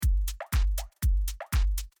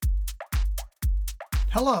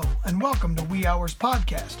Hello, and welcome to Wee Hours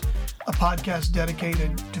Podcast, a podcast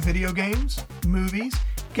dedicated to video games, movies,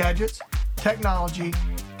 gadgets, technology,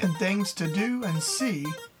 and things to do and see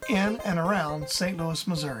in and around St. Louis,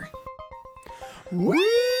 Missouri. Wee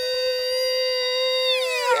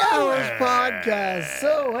Hours Podcast.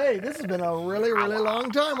 So, hey, this has been a really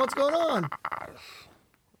long time. What's going on?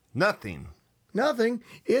 Nothing.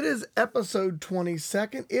 It is episode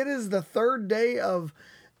 22nd. It is the third day of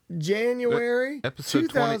January Episode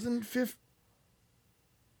 2015.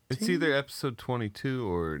 It's either episode 22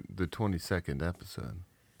 or the 22nd episode.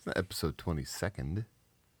 It's not episode 22nd.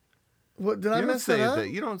 What did I mess that up?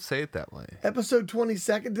 You don't say it that way. Episode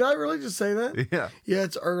 22nd. Did I really just say that? Yeah. Yeah,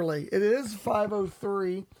 it's early. It is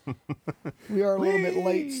 5:03. We are a little bit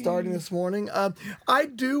late starting this morning. I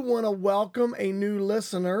do want to welcome a new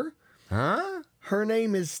listener. Huh? Her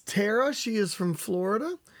name is Tara. She is from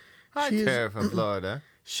Florida. Hi, Tara from Florida.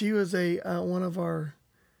 She was one of our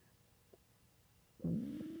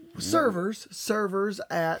servers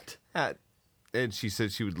at. And she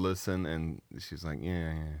said she would listen, and she's like,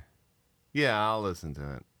 yeah, I'll listen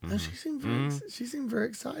to it. Mm-hmm. She seemed very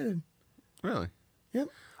excited. Really? Yep.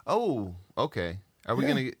 Oh, okay. Are we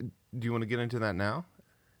gonna? Do you want to get into that now?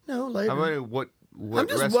 No, later. What I'm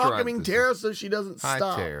just restaurant welcoming Tara so she doesn't stop.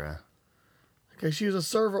 Hi, Tara. Okay, she was a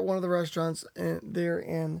server at one of the restaurants there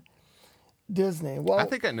in Disney. Well, I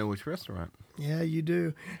think I know which restaurant. Yeah, you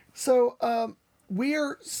do. So we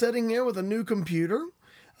are sitting here with a new computer,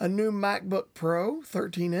 a new MacBook Pro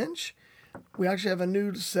 13-inch. We actually have a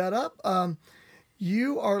new setup.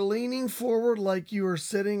 You are leaning forward like you are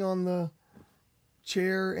sitting on the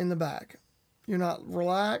chair in the back. You're not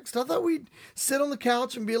relaxed. I thought we'd sit on the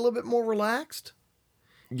couch and be a little bit more relaxed.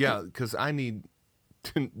 Yeah, because I need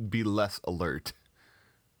to be less alert.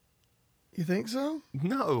 You think so?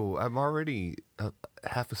 No, I'm already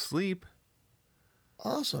half asleep.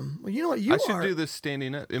 Awesome. Well, you know what? I should do this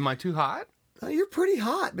standing up. Am I too hot? You're pretty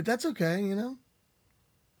hot, but that's okay, you know?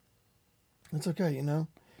 That's okay, you know?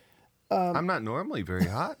 I'm not normally very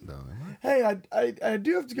hot, though, am I? Hey, I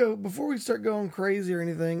do have to go, before we start going crazy or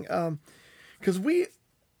anything, because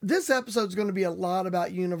this episode's going to be a lot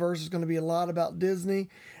about Universal. It's going to be a lot about Disney.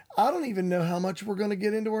 I don't even know how much we're going to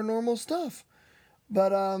get into our normal stuff.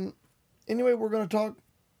 But anyway, we're going to talk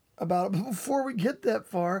about it. But before we get that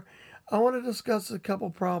far, I want to discuss a couple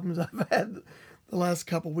problems I've had the last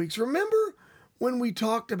couple weeks. Remember when we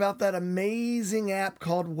talked about that amazing app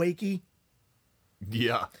called Wakey?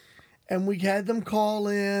 Yeah. And we had them call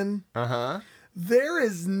in. Uh-huh. There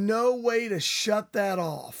is no way to shut that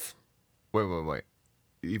off. Wait.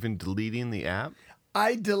 Even deleting the app?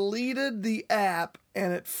 I deleted the app,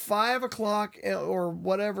 and at 5 o'clock or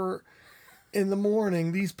whatever in the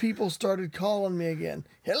morning, these people started calling me again.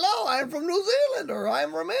 Hello, I'm from New Zealand, or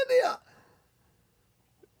I'm from India.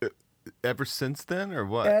 Ever since then, or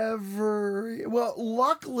what? Well,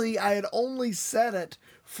 luckily, I had only set it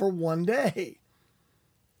for one day.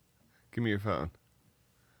 Give me your phone.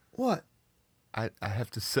 What? I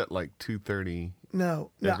have to set like 2:30.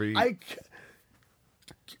 No.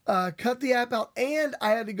 I cut the app out, and I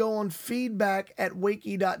had to go on feedback at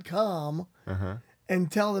wakey.com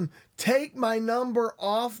and tell them, take my number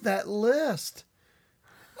off that list.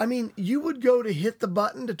 I mean, you would go to hit the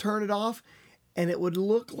button to turn it off, and it would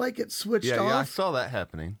look like it switched off. Yeah, I saw that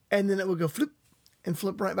happening. And then it would go flip and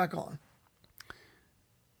flip right back on.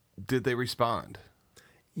 Did they respond?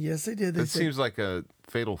 Yes, they did. That seems like a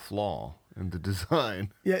fatal flaw in the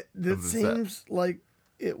design. Yeah, that seems like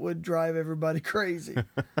it would drive everybody crazy.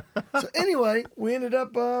 So anyway, we ended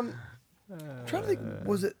up trying to think,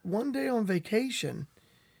 was it one day on vacation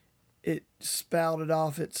it spouted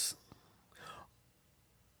off its...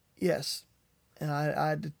 Yes. And I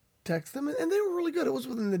had to text them, and they were really good. It was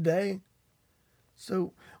within the day.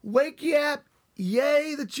 So, Wakey app,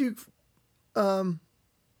 yay that you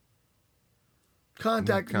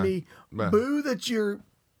contacted me. Boo that your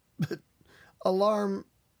alarm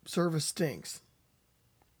service stinks.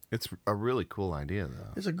 It's a really cool idea,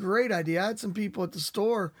 though. It's a great idea. I had some people at the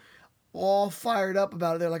store all fired up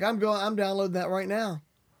about it. They're like, I'm downloading that right now.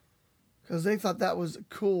 Because they thought that was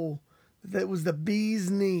cool. That was the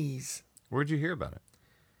bee's knees. Where'd you hear about it?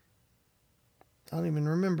 I don't even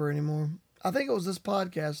remember anymore. I think it was this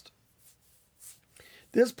podcast.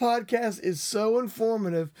 This podcast is so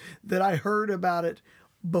informative that I heard about it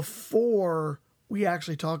before we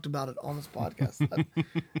actually talked about it on this podcast.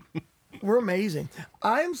 We're amazing.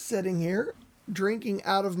 I'm sitting here drinking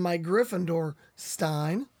out of my Gryffindor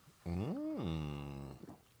Stein. And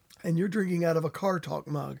you're drinking out of a Car Talk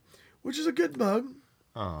mug, which is a good mug.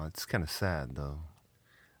 Oh, it's kind of sad, though.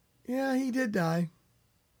 Yeah, he did die.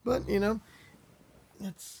 But, you know,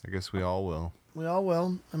 It's I guess we all will. we all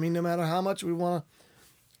will. I mean, no matter how much we want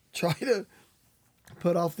to try to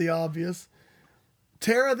put off the obvious.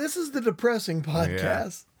 Tara, this is the depressing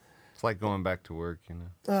podcast. It's like going back to work, you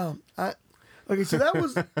know. Okay, so that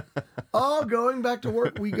was all going back to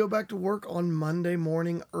work. We go back to work on Monday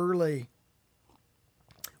morning early.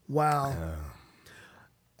 Wow.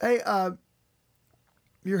 Hey,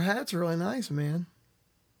 your hat's really nice, man.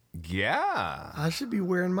 Yeah. I should be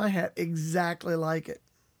wearing my hat exactly like it.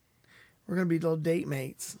 We're going to be little date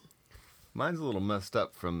mates. Mine's a little messed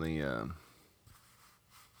up from the,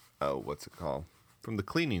 what's it called? From the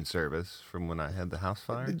cleaning service from when I had the house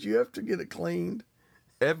fire. Did you have to get it cleaned?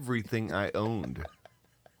 Everything I owned.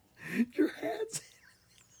 Your hat's...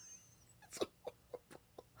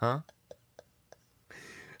 Huh?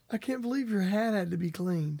 I can't believe your hat had to be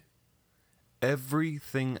cleaned.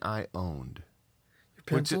 Everything I owned. Your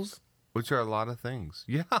pencils? Which are a lot of things.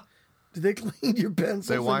 Yeah. Did they clean your pencils?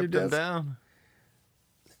 They on wiped your them desk?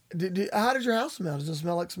 down. How does your house smell? Does it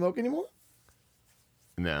smell like smoke anymore?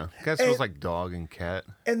 No. It kind of smells like dog and cat.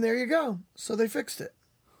 And there you go. So they fixed it.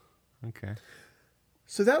 Okay.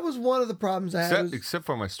 So that was one of the problems I had. Except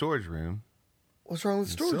for my storage room. What's wrong with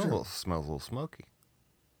the storage room? It smells a little smoky.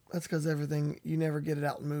 That's because everything, you never get it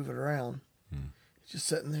out and move it around. It's just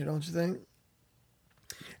sitting there, don't you think?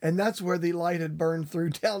 And that's where the light had burned through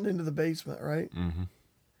down into the basement, right? Mm-hmm.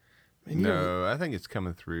 Man, No, I think it's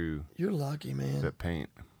coming through you're lucky, man. the paint.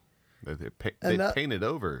 They painted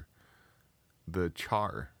over the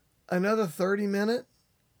char. Another 30-minute?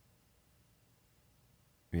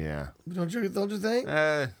 Yeah. Don't you think?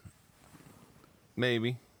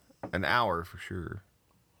 Maybe. An hour for sure.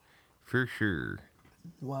 For sure.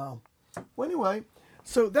 Wow. Well, anyway,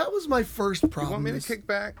 so that was my first problem. You want me to kick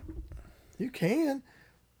back? You can.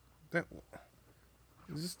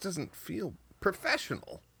 This doesn't feel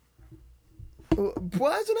professional.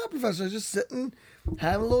 Why is it not professional? Just sitting,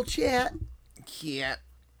 having a little chat. Yeah.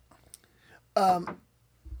 Is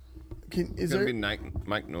Gonna there be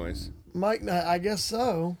mic noise. Mike? I guess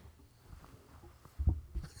so.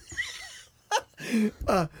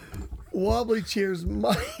 Wobbly cheers,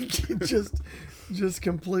 Mike. just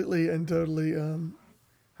completely and totally.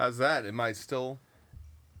 How's that? Am I still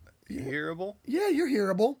hearable? Yeah, you're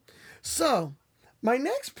hearable. So, my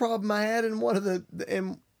next problem I had in one of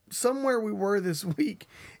in somewhere we were this week,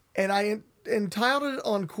 and I entitled it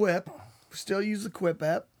on Quip. Still use the Quip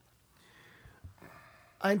app.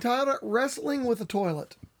 I entitled it "Wrestling with a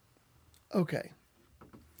Toilet." Okay.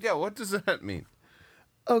 Yeah. What does that mean?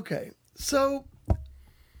 Okay. So,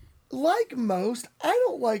 like most, I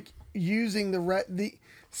don't like using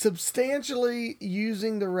substantially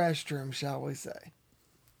using the restroom, shall we say?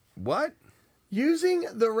 What? Using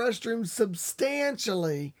the restroom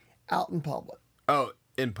substantially out in public. Oh,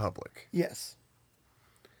 in public. Yes.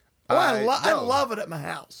 Well, I no. love it at my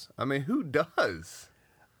house. I mean, who does?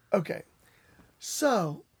 Okay.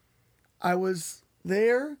 So, I was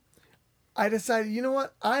there. I decided, you know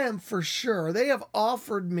what? I am for sure. They have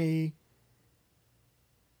offered me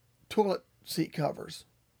toilet seat covers.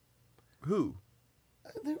 Who?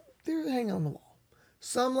 They're hanging on the wall.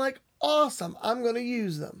 So I'm like, awesome. I'm going to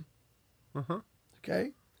use them. Uh-huh.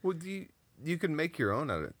 Okay. Well, you can make your own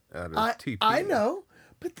out of TP. I know,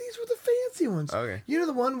 but these were the fancy ones. Okay. You know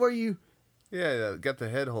the one where you... Yeah, got the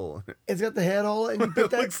head hole. It's got the head hole, and you put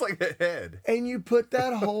It that... looks like a head. And you put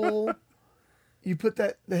that hole... You put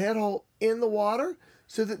the head hole in the water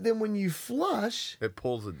so that then when you flush... It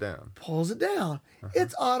pulls it down. Pulls it down.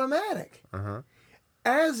 It's automatic. Uh-huh.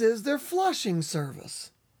 As is their flushing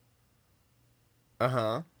service.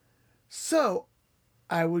 Uh-huh. So,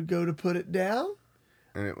 I would go to put it down...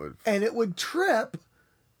 And it would trip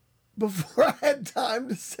before I had time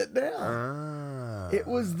to sit down. Ah. It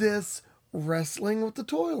was this wrestling with the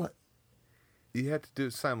toilet. You had to do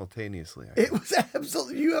it simultaneously. It was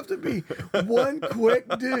absolutely, you have to be one quick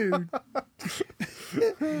dude.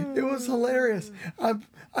 It was hilarious.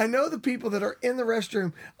 I know the people that are in the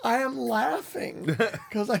restroom, I am laughing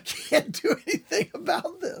because I can't do anything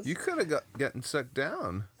about this. You could have gotten sucked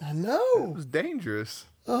down. I know. It was dangerous.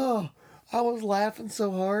 Oh, I was laughing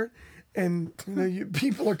so hard. And,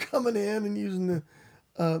 people are coming in and using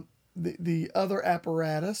the other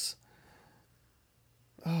apparatus.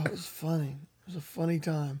 Oh, it was funny. It was a funny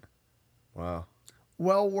time. Wow.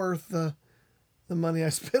 Well worth the money I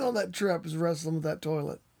spent on that trip was wrestling with that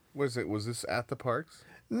toilet. Was this at the parks?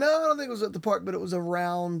 No, I don't think it was at the park, but it was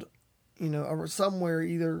around, somewhere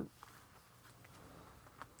either,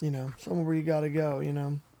 somewhere where you got to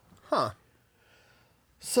go, Huh.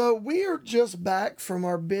 So we are just back from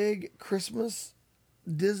our big Christmas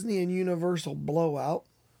Disney and Universal blowout.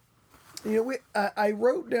 You know, I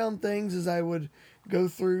wrote down things as I would go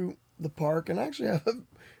through the park, and I actually have a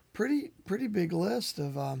pretty big list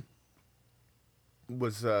of.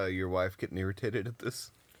 Was your wife getting irritated at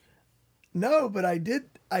this? No, but I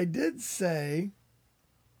did say.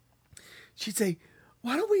 She'd say,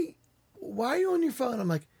 "Why are you on your phone?" I'm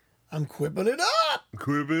like, "I'm quipping it up."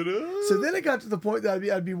 Quip it up. So then it got to the point that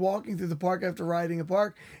I'd be walking through the park after riding a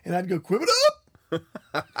park, and I'd go, "Quip it up."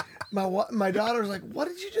 My daughter's like, "What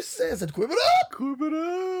did you just say?" I said, "Quip it up." Quip it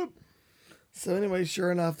up. So anyway,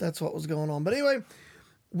 sure enough, that's what was going on. But anyway,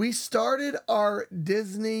 we started our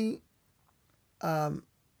Disney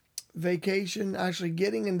vacation, actually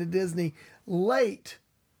getting into Disney late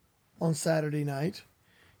on Saturday night.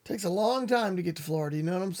 Takes a long time to get to Florida. You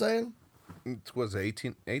know what I'm saying? It was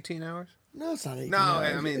 18 hours? No, it's not 18 No,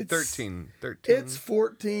 hours. I mean It's 13. It's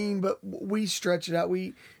 14, but we stretch it out.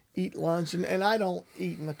 We eat lunch, and I don't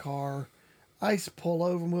eat in the car. I pull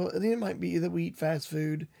over, and it might be that we eat fast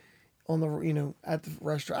food on the, at the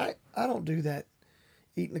restaurant. I don't do that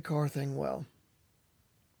eat in the car thing well.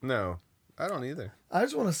 No, I don't either. I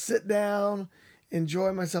just want to sit down,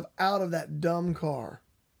 enjoy myself out of that dumb car.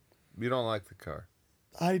 You don't like the car?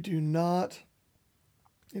 I do not.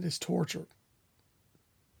 It is torture.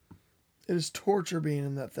 It is torture being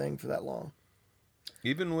in that thing for that long.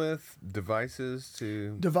 Even with devices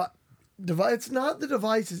to... It's not the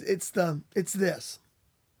devices. It's this.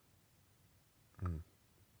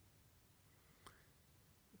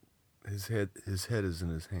 His head is in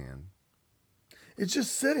his hand. It's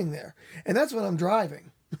just sitting there. And that's what I'm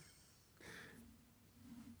driving.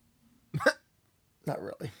 Not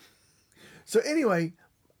really. So anyway,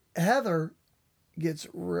 Heather gets...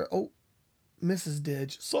 Mrs.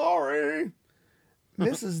 Didge. Sorry.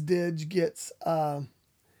 Mrs. Didge gets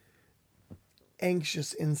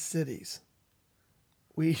anxious in cities.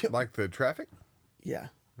 We Like the traffic? Yeah.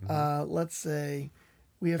 Let's say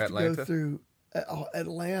we have Atlanta? to go through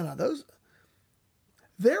Atlanta.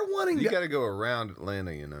 They're wanting You got to go around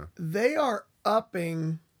Atlanta, you know. They are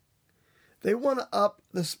upping. They want to up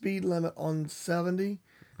the speed limit on 70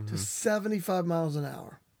 to 75 miles an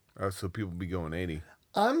hour. Oh, so people be going 80.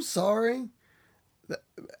 I'm sorry.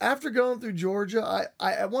 After going through Georgia,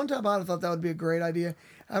 I at one time I thought that would be a great idea.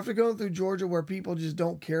 After going through Georgia, where people just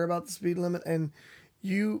don't care about the speed limit, and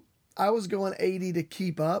I was going 80 to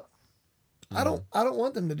keep up. I don't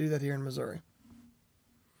want them to do that here in Missouri.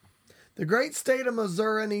 The great state of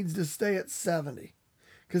Missouri needs to stay at 70,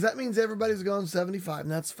 because that means everybody's going 75,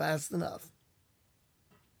 and that's fast enough.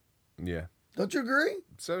 Yeah. Don't you agree?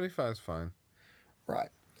 75 is fine. Right.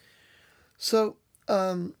 So,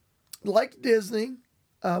 like Disney,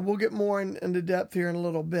 we'll get more into depth here in a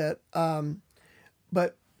little bit.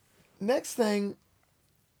 But next thing,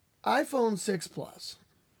 iPhone 6 Plus.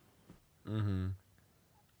 Mm-hmm.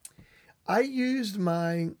 I used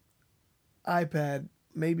my iPad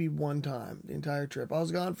maybe one time the entire trip. I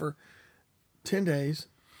was gone for 10 days.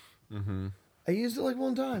 Mm-hmm. I used it like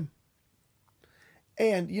one time.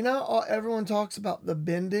 And everyone talks about the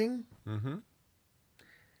bending. Mm-hmm.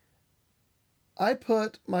 I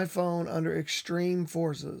put my phone under extreme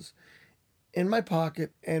forces in my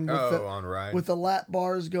pocket, and on ride. with the lap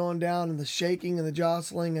bars going down and the shaking and the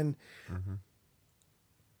jostling, and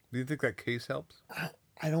Do you think that case helps?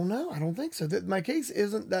 I don't know. I don't think so. My case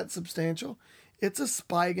isn't that substantial. It's a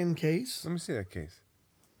Spigen case. Let me see that case.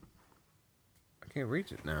 I can't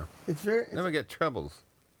reach it now. It's very. Now I get troubles.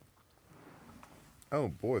 Oh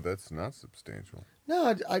boy, that's not substantial.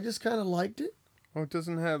 No, I just kind of liked it. Oh, it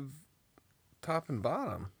doesn't have top and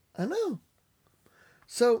bottom. I know.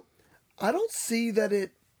 So, I don't see that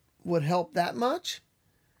it would help that much.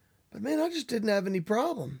 But man, I just didn't have any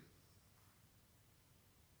problem.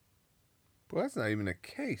 Well, that's not even a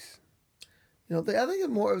case. I think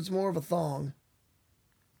it's more of a thong.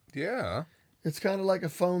 Yeah. It's kind of like a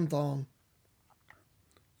phone thong.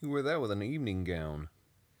 You wear that with an evening gown.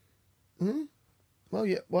 Hmm. Well,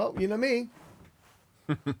 yeah. Well, you know me.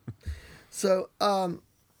 So,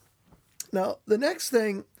 now the next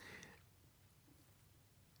thing.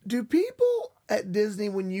 Do people at Disney,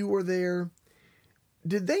 when you were there,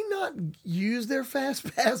 did they not use their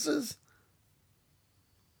fast passes?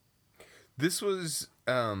 This was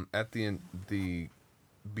at the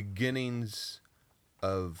beginnings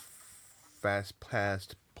of Fast Pass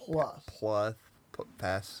Plus.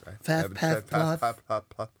 Pass. Fast Pass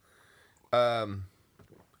Plus.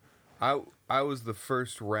 I was the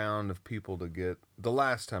first round of people to get, the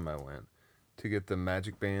last time I went, to get the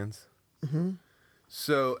Magic Bands. Mm-hmm.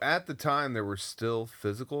 So at the time, there were still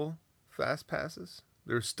physical Fast Passes.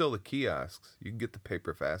 There were still the kiosks. You could get the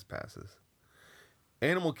paper Fast Passes.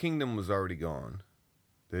 Animal Kingdom was already gone.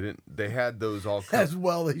 They didn't. They had those all. As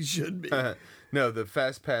well they should be. No, the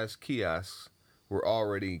Fast Pass kiosks were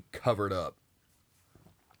already covered up.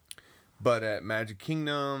 But at Magic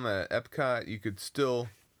Kingdom, at Epcot, you could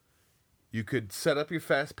set up your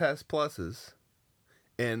Fast Pass Pluses,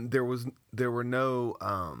 and there were no,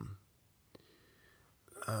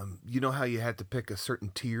 you know how you had to pick a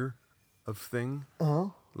certain tier of thing? Uh-huh.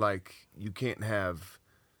 Like, you can't have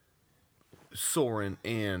Soarin'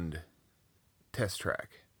 and Test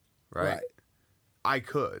Track, right? I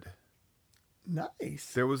could.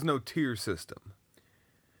 Nice. There was no tier system.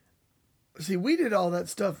 See, we did all that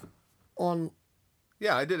stuff on...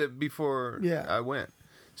 Yeah, I did it before I went.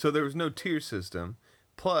 So there was no tier system.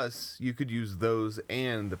 Plus, you could use those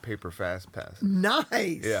and the paper Fast Passes.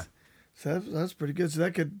 Nice. Yeah. So that's pretty good. So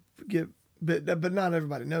that could get... But not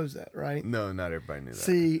everybody knows that, right? No, not everybody knew that.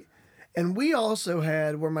 See, and we also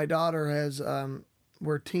had, where my daughter has,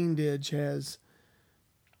 where Teen Dig has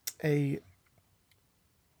a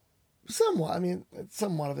somewhat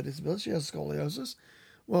of a disability. She has scoliosis.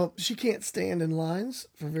 Well, she can't stand in lines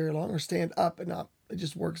for very long or stand up and up. It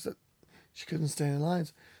just works that she couldn't stand in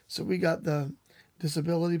lines. So we got the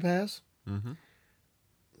disability pass. Mm-hmm.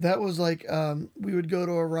 That was like, we would go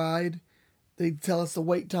to a ride. They'd tell us the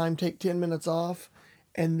wait time, take 10 minutes off,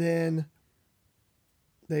 and then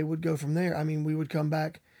they would go from there. I mean, we would come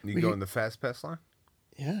back. You go in the Fast Pass line?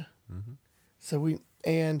 Yeah. Mm-hmm. So we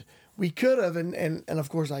could have, and of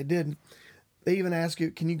course I didn't. They even ask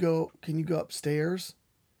you, can you go upstairs?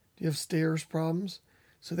 Do you have stairs problems?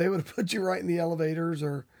 So they would have put you right in the elevators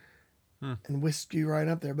and whisked you right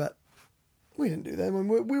up there. But we didn't do that. I mean,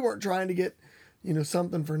 we weren't trying to get,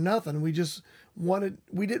 something for nothing. We just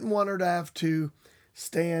we didn't want her to have to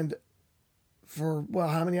stand for, well,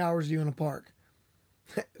 how many hours are you in a park?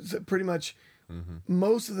 So pretty much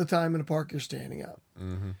most of the time in a park, you're standing up.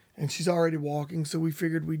 Mm-hmm. And she's already walking, so we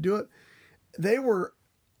figured we'd do it. They were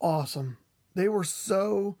awesome. They were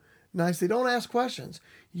so nice. They don't ask questions.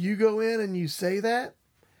 You go in and you say that,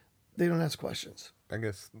 they don't ask questions. I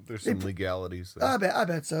guess there's some legalities there. I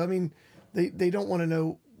bet so. I mean, they don't want to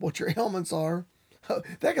know what your ailments are.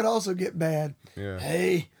 That could also get bad. Yeah.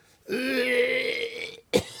 Hey.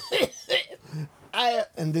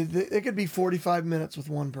 It could be 45 minutes with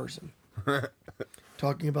one person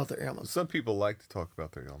talking about their ailments. Some people like to talk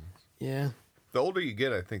about their ailments. Yeah. The older you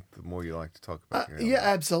get, I think the more you like to talk about your ailments. Yeah,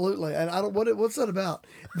 absolutely. And I don't. What's that about?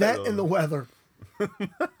 That and the weather.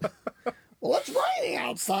 Well, it's raining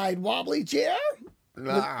outside, wobbly chair.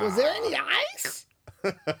 Was there any ice?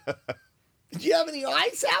 Did you have any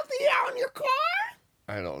ice out there on your car?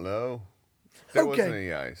 I don't know. There wasn't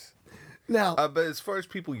any ice. Now, but as far as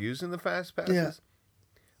people using the Fast Passes,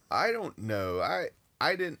 I don't know.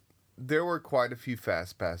 I didn't. There were quite a few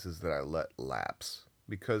Fast Passes that I let lapse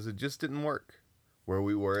because it just didn't work where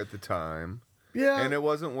we were at the time. Yeah. And it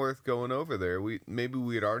wasn't worth going over there. Maybe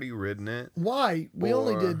we had already ridden it. Why? We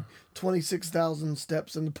only did 26,000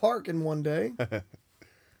 steps in the park in one day.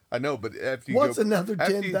 I know, but after you What's another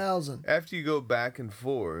 10,000? After you go back and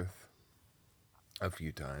forth a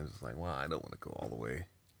few times, it's like, well, I don't want to go all the way.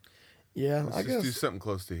 Yeah, Let's I just guess. do something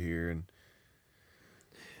close to here. And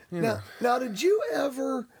Now, did you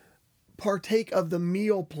ever partake of the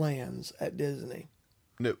meal plans at Disney?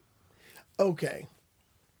 No. Okay.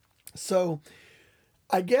 So,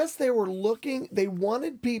 I guess they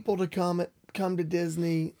wanted people to come to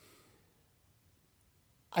Disney,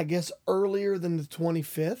 I guess, earlier than the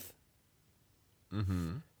 25th.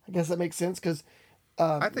 Mm-hmm. I guess that makes sense because...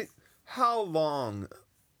 I think, how long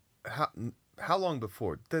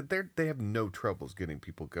before? They have no troubles getting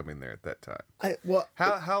people coming there at that time.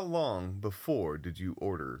 How long before did you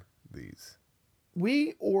order these?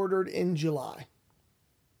 We ordered in July.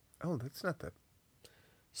 Oh, that's not that...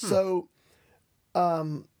 So,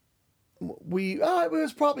 it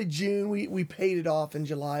was probably June. We paid it off in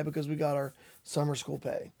July because we got our summer school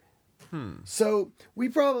pay. So we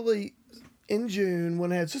probably in June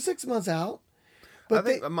when it had 6 months out. But I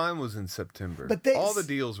think mine was in September. But all the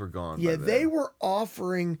deals were gone. Yeah, by then. they were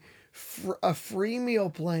offering a free meal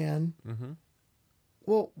plan. Mm-hmm.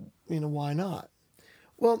 Well, why not?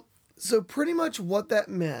 Well, so pretty much what that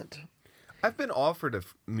meant. I've been offered a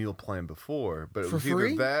meal plan before, but it was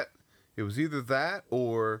free? either that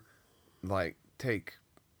or like take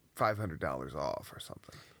 $500 off or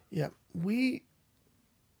something. Yeah,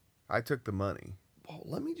 I took the money. Well,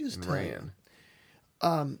 let me just and tell ran.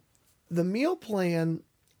 you. The meal plan,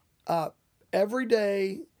 every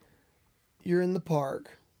day you're in the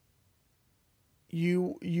park,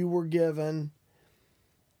 you were given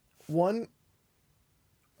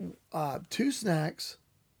two snacks,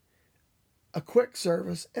 a quick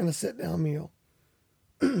service, and a sit-down meal.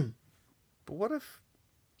 But what if?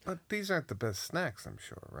 But these aren't the best snacks, I'm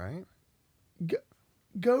sure, right?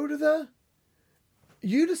 Go to the.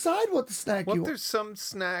 You decide what the snack What you if want. there's some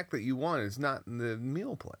snack that you want is not in the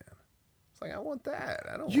meal plan? It's like I want that.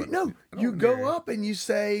 I don't. You want, no, I don't you want go your- up and you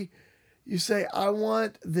say, I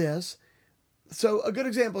want this. So a good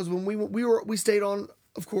example is when we stayed on,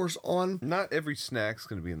 of course, on. Not every snack's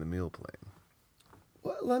going to be in the meal plan.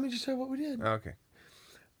 Well, let me just tell you what we did. Okay.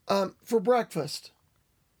 For breakfast,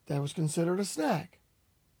 that was considered a snack.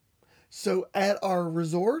 So at our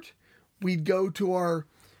resort, we'd go to our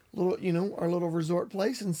little resort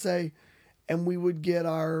place and we would get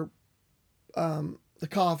our, the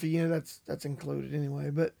coffee, that's included anyway,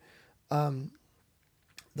 but,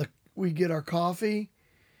 we get our coffee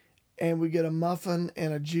and we get a muffin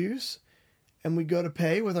and a juice and we go to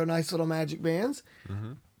pay with our nice little magic bands.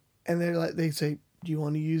 Mm-hmm. And they say, do you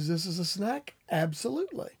want to use this as a snack?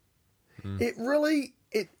 Absolutely. It really,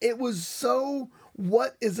 it was so,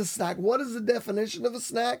 what is a snack? What is the definition of a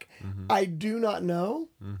snack? I do not know,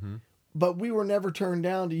 but we were never turned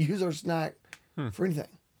down to use our snack for anything.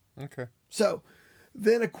 Okay. So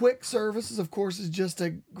then a quick service is, of course, is just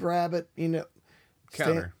to grab it, stand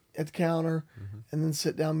Counter. at the counter and then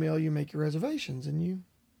sit down meal. You make your reservations and you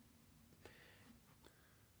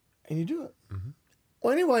do it.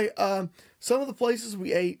 Well, anyway, some of the places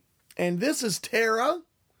we ate, and this is Tara.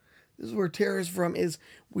 This is where Tara's from. Is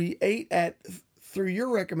we ate at, through your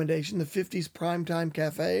recommendation, the 50s Primetime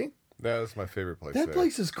Cafe. That was my favorite place. That there.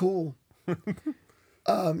 place is cool.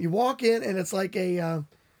 You walk in and it's like an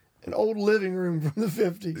old living room from the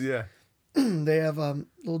 50s. Yeah. They have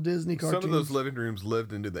little Disney cartoons. Some of those living rooms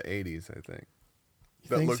lived into the 80s, I think.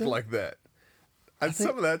 That think looked so? like that. And think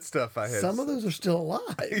some of that stuff I had. Some of those are still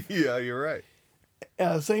alive. Yeah, you're right.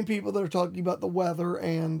 Same people that are talking about the weather,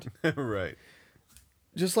 and Right.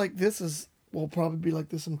 just like this will probably be like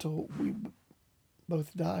this until we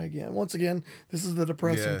both die again. Once again, this is the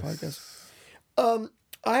depressing podcast.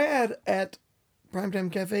 I had at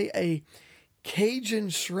Primetime Cafe a Cajun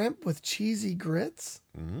shrimp with cheesy grits.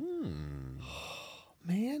 Oh,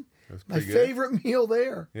 man, That's my pretty good. favorite meal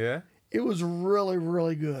there. Yeah? It was really,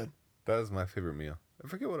 really good. That was my favorite meal. I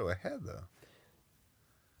forget what I had, though.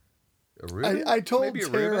 A reuben? I told Maybe a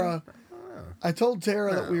Tara. reuben? I don't know. I told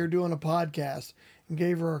Tara that we No. were doing a podcast and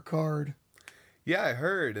gave her a card. Yeah, I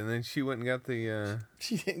heard. And then she went and got the...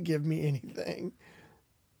 She didn't give me anything.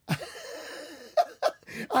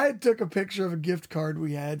 I took a picture of a gift card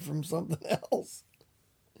we had from something else.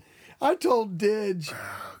 I told Didge,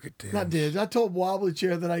 not Didge, I told Wobbly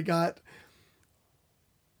Chair that I got,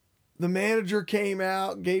 the manager came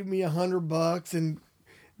out, gave me $100 and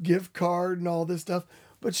gift card and all this stuff.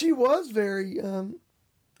 But she was very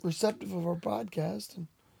receptive of our podcast. And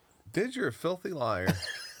Did you're a filthy liar.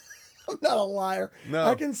 I'm not a liar. No.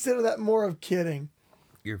 I consider that more of kidding.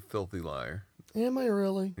 You're a filthy liar. Am I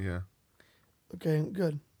really? Yeah. Okay,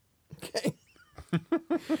 good. Okay.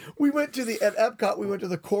 We went to at Epcot, we went to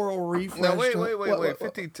the Coral Reef No, wait, restaurant. wait. What?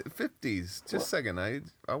 50s. Just a second.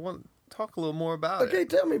 I want to talk a little more about Okay, it.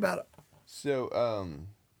 tell me about it. So,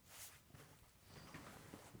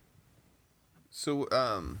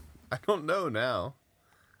 I don't know now.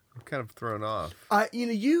 I'm kind of thrown off.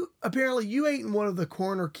 You apparently you ate in one of the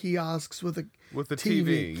corner kiosks with a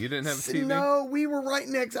TV. You didn't have a TV? No, we were right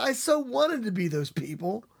next. I so wanted to be those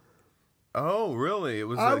people. Oh, really? It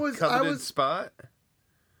was I a was- coveted spot?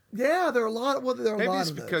 Yeah, there are a lot of there are Maybe a lot it's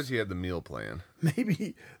of those. because you had the meal plan.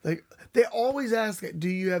 Maybe they always ask, "Do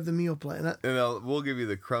you have the meal plan?" And we'll give you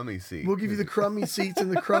the crummy seat. We'll give you the crummy seats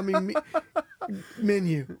and the crummy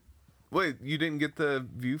menu. Wait, you didn't get the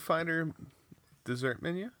viewfinder dessert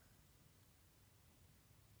menu?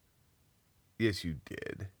 Yes, you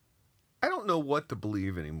did. I don't know what to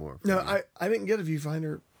believe anymore. from No, you. I didn't get a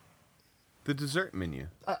viewfinder. The dessert menu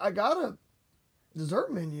I got a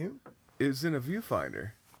dessert menu. is in a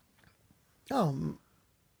viewfinder. Oh,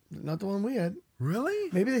 not the one we had. Really?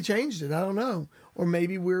 Maybe they changed it. I don't know. Or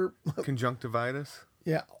maybe we're, Conjunctivitis?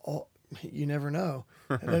 yeah, you never know.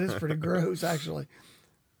 That is pretty gross, actually.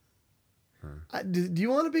 Do you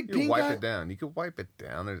want a big You pink wipe eye? it down. You can wipe it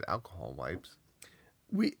down. There's alcohol wipes.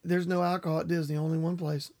 There's no alcohol at Disney, only one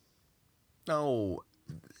place. No,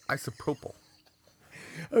 isopropyl.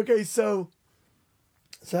 Okay, so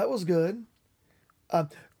that was good.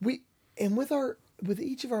 With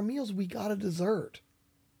each of our meals, we got a dessert.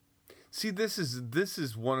 See, this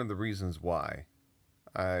is one of the reasons why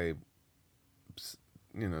I,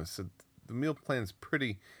 said the meal plan's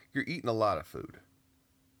pretty. You're eating a lot of food.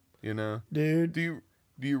 Dude. Do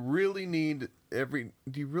you really need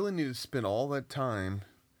to spend all that time?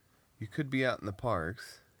 You could be out in the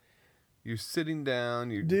parks. You're sitting down.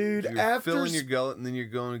 Dude, you're after filling your gullet, and then you're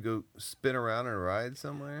going to go spin around on a ride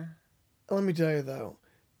somewhere. Let me tell you though,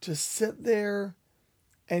 to sit there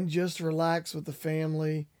and just relax with the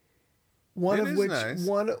family. One It of is which nice.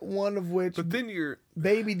 one of which But then you're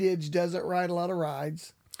Baby Didge doesn't ride a lot of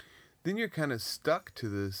rides. kind of stuck to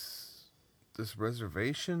this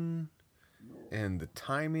reservation and the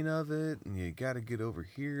timing of it, and you got to get over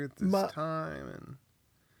here at this time.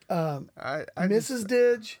 And I Mrs.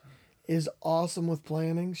 Didge is awesome with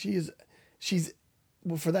planning. She's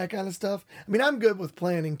well, for that kind of stuff. I mean, I'm good with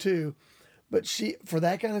planning too, but for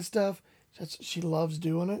that kind of stuff, she loves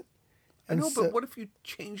doing it. I know, but what if you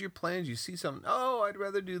change your plans? You see something, oh, I'd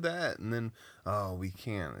rather do that. And then, oh, we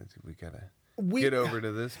can't. We got to get over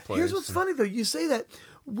to this place. Here's what's funny, though. You say that.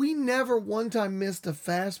 We never one time missed a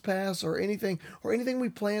fast pass or anything we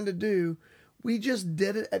planned to do. We just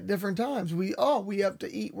did it at different times. We have to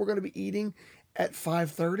eat. We're going to be eating at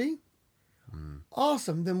 5:30.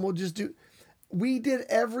 Awesome. Then we'll just do. We did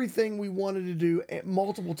everything we wanted to do at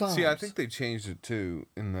multiple times. See, I think they changed it too,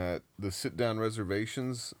 in that the sit-down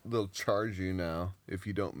reservations, they'll charge you now if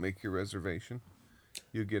you don't make your reservation.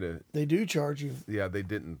 You'll get a... They do charge you. Yeah, they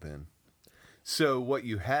didn't then. So what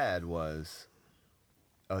you had was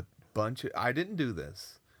a bunch of... I didn't do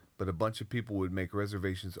this, but a bunch of people would make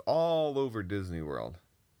reservations all over Disney World.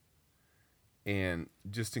 And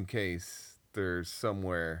just in case there's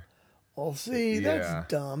somewhere... Well, see,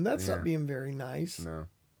 that's dumb. That's not being very nice. No.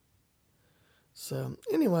 So,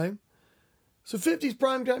 anyway. So, 50s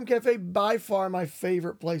Primetime Cafe, by far my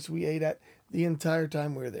favorite place we ate at the entire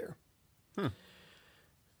time we were there.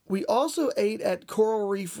 We also ate at Coral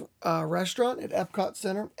Reef Restaurant at Epcot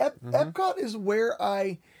Center. Epcot is where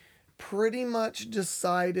I pretty much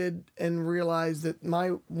decided and realized that my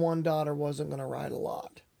one daughter wasn't going to ride a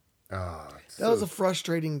lot. Oh, that was a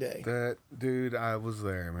frustrating day. Dude, I was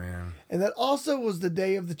there, man. And that also was the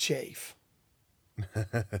day of the chafe.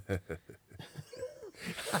 I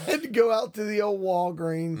had to go out to the old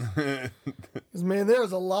Walgreens. Because, man, there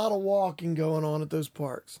was a lot of walking going on at those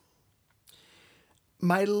parks.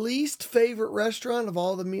 My least favorite restaurant of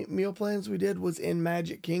all the meal plans we did was in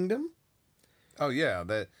Magic Kingdom. Oh, yeah.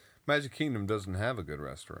 That Magic Kingdom doesn't have a good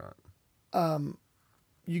restaurant.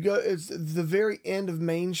 It's the very end of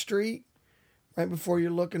Main Street, right before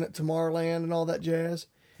you're looking at Tomorrowland and all that jazz.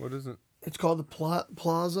 What is it? It's called the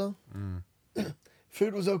Plaza.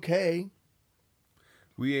 Food was okay.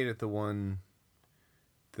 We ate at the one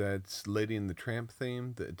that's Lady and the Tramp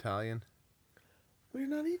theme, the Italian. We did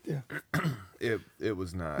not eat there. It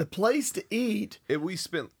was not. The place to eat. It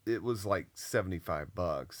was like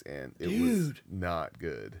 $75 and it was not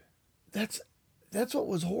good. That's what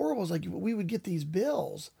was horrible. Is like we would get these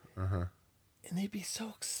bills, and they'd be so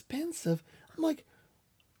expensive. I'm like,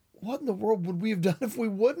 what in the world would we have done if we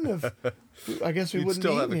wouldn't have? I guess we You'd wouldn't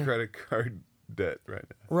still have eaten a credit card debt right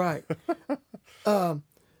now. Right. But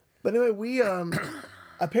anyway, we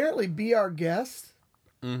apparently Be Our Guest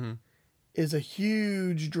is a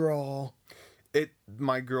huge draw.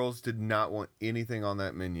 My girls did not want anything on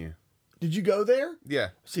that menu. Did you go there? Yeah.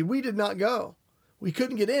 See, we did not go. We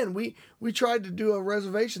couldn't get in. We tried to do a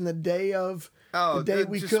reservation the day of the day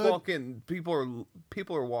we just could walk in. People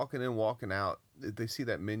are walking in, walking out. If they see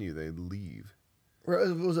that menu, they leave.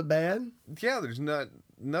 Was it bad? Yeah, there's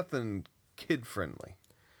nothing kid friendly.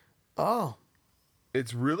 Oh,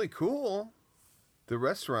 It's really cool. The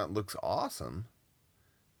restaurant looks awesome,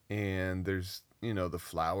 and there's the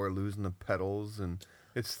flower losing the petals, and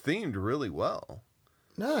it's themed really well.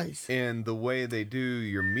 nice. And the way they do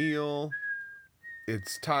your meal.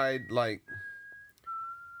 It's tied, like,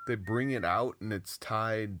 they bring it out and it's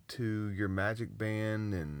tied to your magic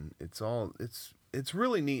band, and it's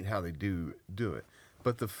really neat how they do it.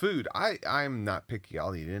 But the food, I'm not picky.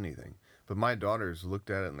 I'll eat anything. But my daughters looked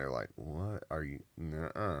at it and they're like, what are you,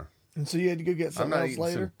 nuh-uh. And so you had to go get something else I'm not eating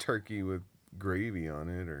later? some turkey with gravy on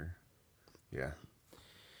it, or, yeah.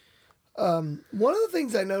 One of the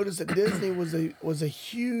things I noticed at Disney was a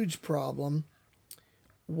huge problem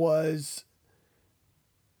was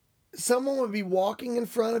someone would be walking in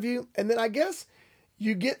front of you, and then I guess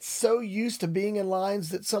you get so used to being in lines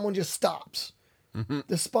that someone just stops.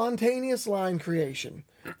 The spontaneous line creation.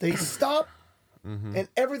 They stop, and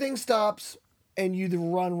everything stops, and you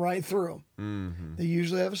run right through them. They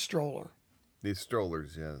usually have a stroller. These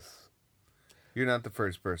strollers, yes. You're not the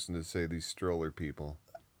first person to say these stroller people.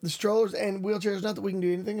 The strollers and wheelchairs, not that we can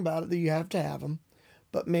do anything about it, that you have to have them.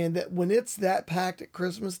 But man, that when it's that packed at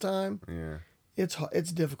Christmas time, Yeah.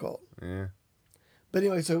 it's difficult. Yeah. But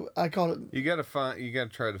anyway, so I called it. You gotta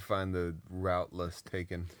try to find the route less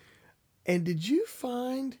taken. And did you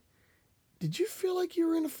find Did you feel like you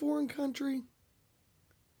were in a foreign country?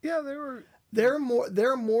 Yeah, they were. There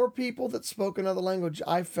are more people that spoke another language,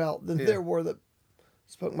 I felt, than there were that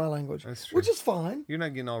spoke my language. That's true. Which is fine. You're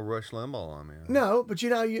not getting all Rush Limbaugh on me. No, but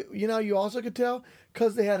you also could tell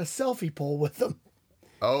because they had a selfie pole with them.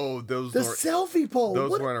 Oh, The selfie pole.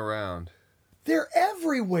 Those weren't around. They're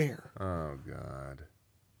everywhere. Oh God,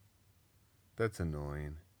 that's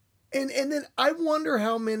annoying. And then I wonder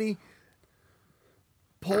how many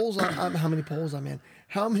polls how many polls I'm in,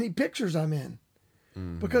 how many pictures I'm in,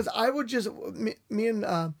 because I would just me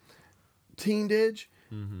and Teen Dig,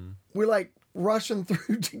 we're like rushing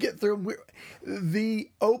through to get through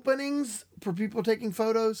the openings for people taking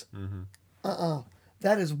photos.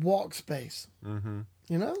 That is walk space.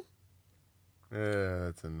 You know? Yeah,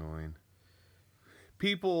 that's annoying.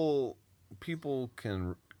 People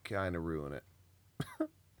can kind of ruin it.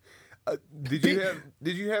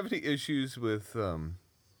 Did you have any issues with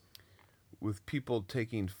people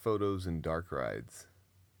taking photos in dark rides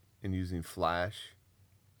and using flash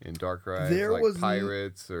in dark rides,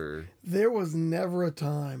 pirates or? There was never a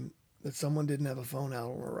time that someone didn't have a phone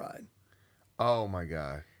out on a ride. Oh my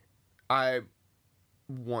God, I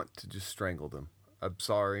want to just strangle them. I'm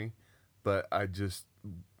sorry, but I just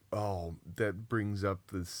that brings up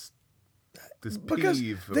this because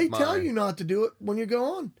peeve of they mine. tell you not to do it when you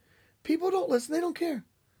go on. People don't listen. They don't care.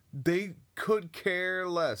 They could care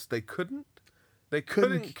less. They couldn't. They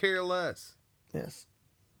couldn't care less. Yes.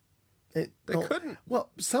 They couldn't. Well,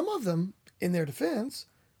 some of them, in their defense,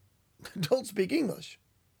 don't speak English.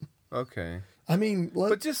 Okay. I mean,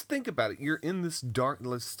 but just think about it. You're in this dark.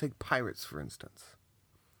 Let's take pirates for instance.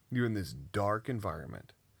 You're in this dark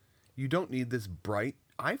environment. You don't need this bright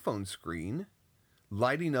iPhone screen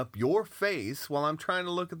lighting up your face while I'm trying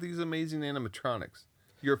to look at these amazing animatronics.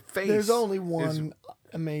 Your face. There's only one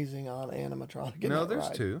amazing on animatronic. No, there's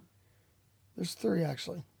ride. two. There's three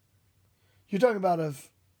actually. You're talking about of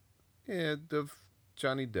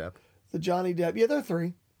Johnny Depp. The Johnny Depp. Yeah, there are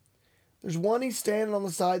three. There's one he's standing on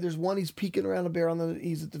the side. There's one he's peeking around a bear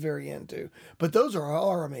he's at the very end too. But those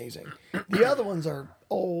are amazing. The other ones are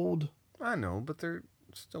old. I know, but they're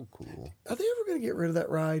still cool. Are they ever going to get rid of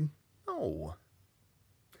that ride? No.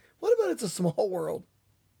 What about It's a Small World?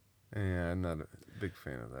 Yeah, I'm not a big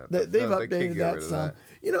fan of that. They've updated that some.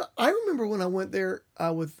 You know, I remember when I went there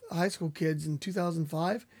with high school kids in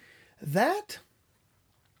 2005. That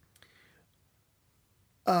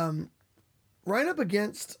right up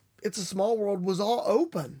against It's a Small World was all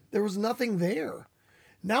open. There was nothing there.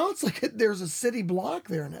 Now it's like there's a city block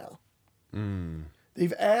there now.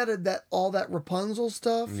 They've added all that Rapunzel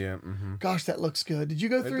stuff. Yeah. Mm-hmm. Gosh, that looks good. Did you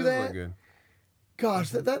go through that? Look good.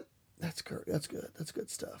 Gosh, that's good. That's good. That's good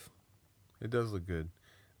stuff. It does look good.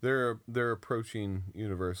 They're approaching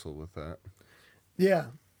Universal with that. Yeah,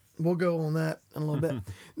 we'll go on that in a little bit.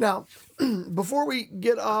 Now, before we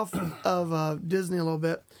get off of Disney a little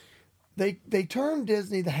bit, they termed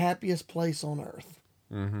Disney the happiest place on earth.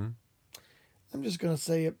 Mm-hmm. I'm just going to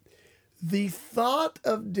say it. The thought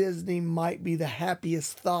of Disney might be the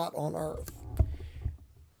happiest thought on earth.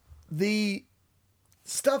 The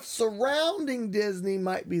stuff surrounding Disney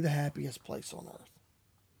might be the happiest place on earth.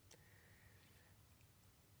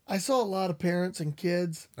 I saw a lot of parents and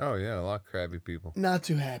kids. Oh, yeah, a lot of crabby people. Not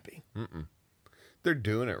too happy. They're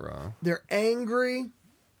doing it wrong. They're angry.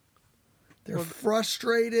 They're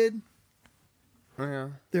frustrated. Yeah.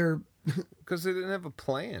 They're... Because they didn't have a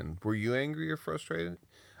plan. Were you angry or frustrated?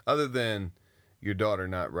 Other than your daughter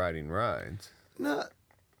not riding rides. No,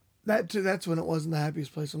 that's when it wasn't the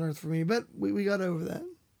happiest place on earth for me. But we got over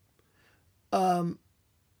that.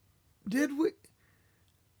 Did we?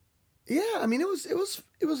 Yeah, I mean it was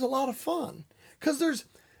a lot of fun because there was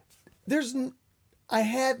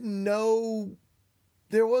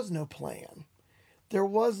no plan. There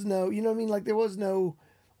was no, you know what I mean? Like there was no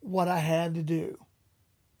what I had to do.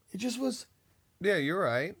 It just was. Yeah, you're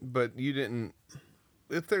right, but you didn't.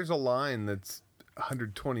 If there's a line that's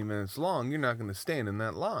 120 minutes long, you're not going to stand in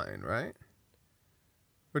that line, right?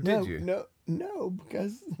 Or did you? No,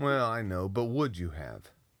 because... Well, I know, but would you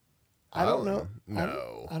have? I don't know.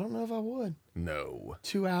 No. I don't know if I would. No.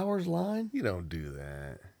 2 hours line? You don't do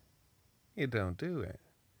that. You don't do it.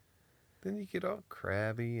 Then you get all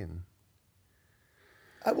crabby and...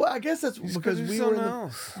 I guess that's because we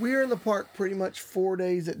were in the park pretty much 4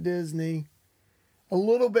 days at Disney. A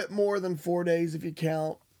little bit more than 4 days if you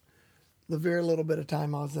count the very little bit of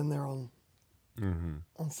time I was in there on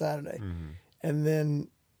Saturday. And then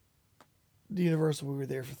the Universal, we were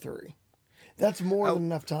there for 3. That's more than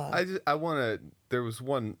enough time. I want to... There was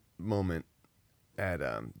one moment at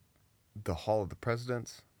the Hall of the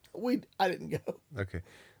Presidents. I didn't go. Okay.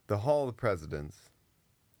 the Hall of the Presidents,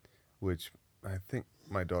 which I think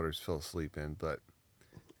my daughters fell asleep in,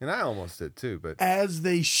 and I almost did too, but As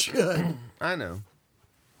they should. I know.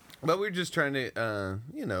 But we're just trying to,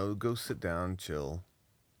 go sit down, chill,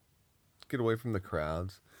 get away from the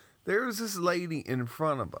crowds. There was this lady in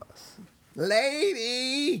front of us.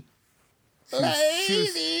 Lady!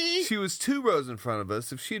 She was 2 rows in front of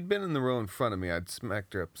us. If she had been in the row in front of me, I'd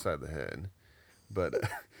smacked her upside the head. But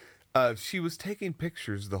she was taking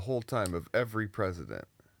pictures the whole time of every president.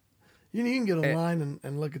 You can get online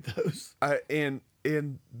and look at those.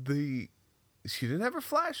 She didn't have her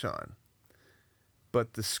flash on,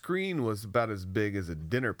 but the screen was about as big as a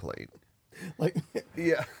dinner plate. Like,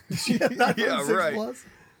 yeah, she had an iPhone 6 right. Plus?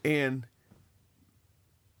 And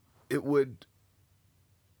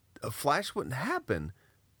a flash wouldn't happen,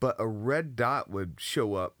 but a red dot would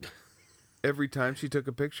show up every time she took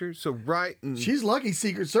a picture. So she's lucky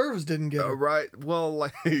Secret Service didn't get her. right. Well,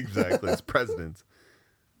 like, exactly. It's presidents.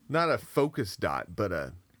 Not a focus dot, but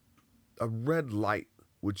a red light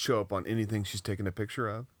would show up on anything she's taking a picture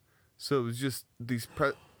of. So it was just these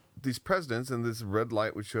presidents, and this red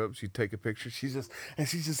light would show up. She'd take a picture. She's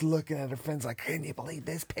just looking at her friends like, "Can you believe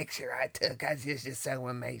this picture I took? It's just so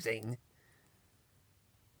amazing."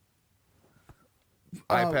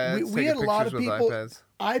 iPads. We had a lot of people. iPads.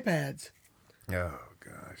 iPads. Oh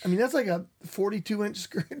gosh. I mean, that's like a 42-inch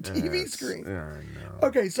TV screen. Yeah, I know.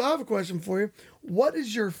 Okay, so I have a question for you. What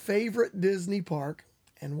is your favorite Disney park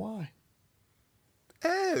and why?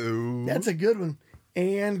 Oh. That's a good one.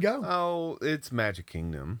 And go. Oh, it's Magic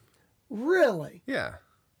Kingdom. Really? Yeah.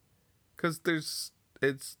 Because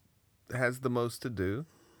it has the most to do.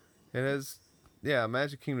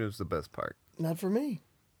 Magic Kingdom is the best park. Not for me.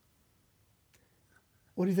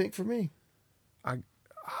 What do you think for me?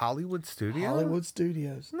 Hollywood Studios? Hollywood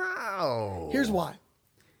Studios. No. Here's why.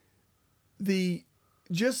 The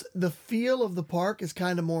feel of the park is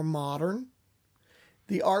kind of more modern.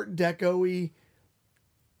 The Art Deco-y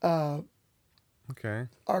okay.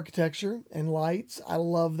 architecture and lights. I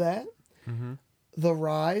love that. Mm-hmm. The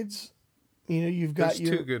rides, you've got There's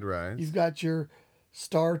 2 good rides. You've got your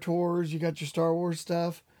Star Tours. You got your Star Wars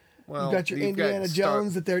stuff. Well, you've got your Indiana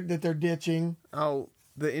Jones that they're ditching. Oh,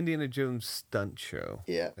 the Indiana Jones stunt show.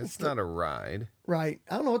 Yeah, it's not a ride. Right.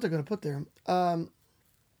 I don't know what they're going to put there.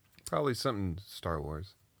 Probably something Star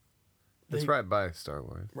Wars. It's right by Star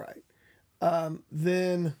Wars. Right.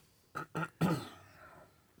 Then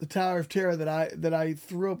the Tower of Terror that I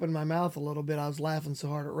threw up in my mouth a little bit. I was laughing so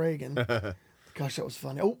hard at Reagan. Gosh, that was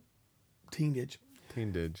funny. Oh, Teen Dig.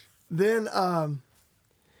 Then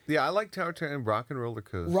yeah, I like Tower of Terror and Rock and Roller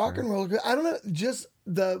Coaster. Rock and Roller Coaster. I don't know, just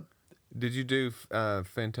the. Did you do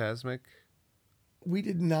Fantasmic? We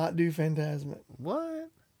did not do Fantasmic. What?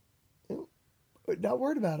 Not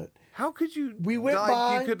worried about it. How could you? We went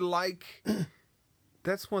by. You could like.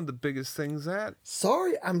 That's one of the biggest things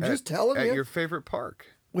Sorry, I'm just telling you. At your favorite park.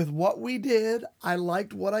 With what we did, I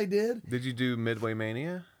liked what I did. Did you do Midway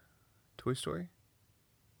Mania? Toy Story?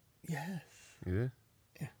 Yes. You did?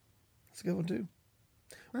 Yeah. That's a good one, too.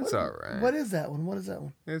 That's all right. What is that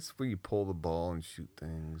one? It's where you pull the ball and shoot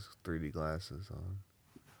things, 3D glasses on.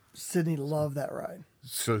 Sydney loved that ride.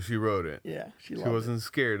 So she rode it. Yeah, she loved it. She wasn't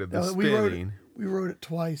scared of the spinning. We rode it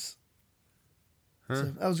twice. Huh? So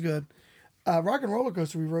that was good. Rock and Roller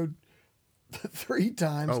Coaster we rode 3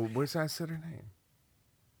 times. Oh, where's I said her name?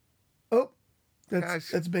 Oh,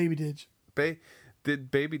 that's Baby Ditch.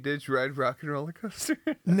 Did Baby Ditch ride Rock and Roller Coaster?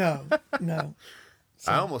 No.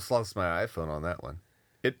 I almost lost my iPhone on that one.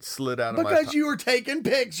 It slid out of my pocket. Because you were taking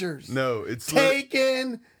pictures. No, it slid.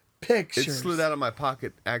 Taking pictures. It slid out of my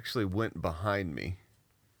pocket, actually went behind me.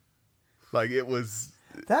 Like it was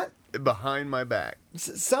behind my back.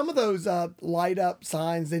 Some of those light up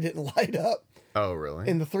signs, they didn't light up. Oh, really?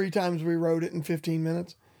 In the 3 times we rode it in 15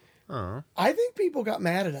 minutes. Oh. I think people got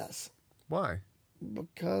mad at us. Why?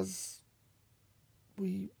 Because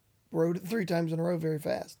we rode it 3 times in a row very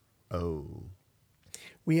fast. Oh.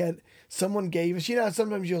 We had someone gave us.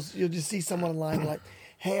 Sometimes you'll just see someone in line like,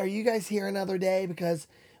 "Hey, are you guys here another day? Because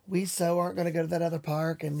we aren't going to go to that other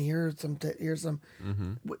park, and here's some.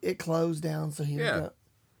 Mm-hmm. It closed down, so here we go."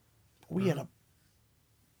 We had a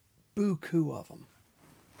buku of them.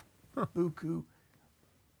 Huh. Buku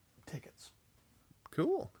tickets.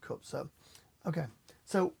 Cool. So, okay,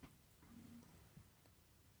 so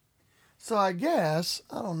I guess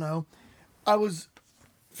I don't know.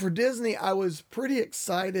 For Disney, I was pretty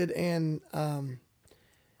excited and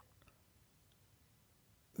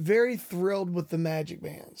very thrilled with the Magic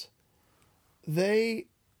Bands. They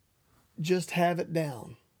just have it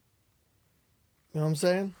down. You know what I'm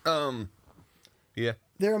saying? Yeah.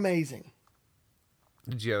 They're amazing.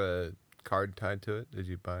 Did you have a card tied to it? Did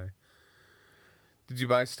you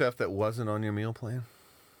buy stuff that wasn't on your meal plan?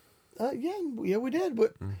 Yeah, we did,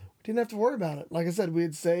 but we didn't have to worry about it. Like I said, we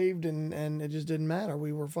had saved, and it just didn't matter.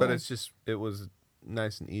 We were fine. But it was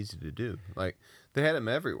nice and easy to do. Like, they had them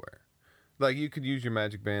everywhere. Like, you could use your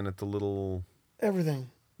Magic Band at the little... Everything.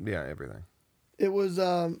 Yeah, everything. It was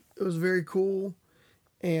very cool,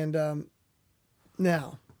 and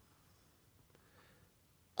now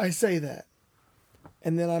I say that,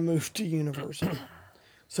 and then I moved to Universal.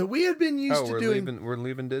 So we had been used to doing... We're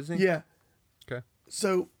leaving Disney? Yeah. Okay.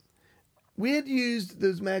 So we had used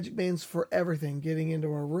those Magic Bands for everything, getting into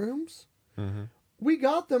our rooms. Mm-hmm. We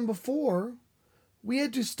got them before. We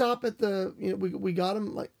had to stop at the... we got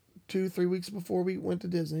them like 2-3 weeks before we went to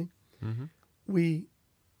Disney. Mm-hmm. We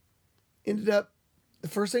ended up... The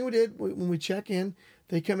first thing we did, when we check in,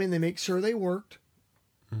 they come in, they make sure they worked.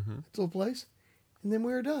 Mm-hmm. At the place. And then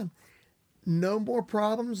we were done. No more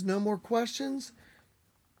problems, no more questions.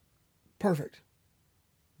 Perfect.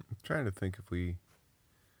 I'm trying to think if we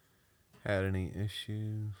had any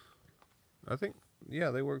issues. I think, yeah,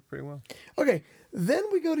 they worked pretty well. Okay, then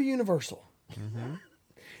we go to Universal. Mm-hmm.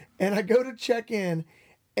 And I go to check in,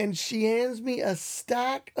 and she hands me a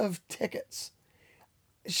stack of tickets.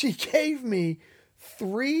 She gave me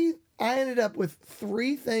I ended up with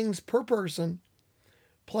 3 things per person,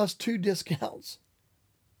 plus 2 discounts.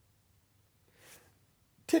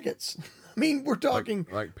 Tickets. I mean, we're talking...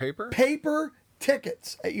 Like paper? Paper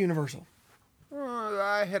tickets at Universal.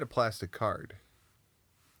 I had a plastic card.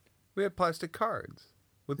 We had plastic cards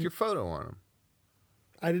with your photo on them.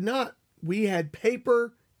 I did not. We had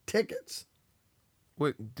paper tickets.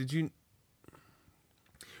 Wait, did you...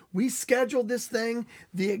 We scheduled this thing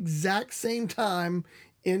the exact same time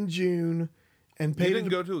in June and paid... You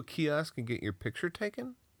didn't go to a kiosk and get your picture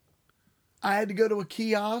taken? I had to go to a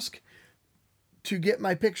kiosk to get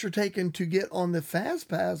my picture taken to get on the Fast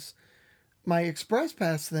Pass, my Express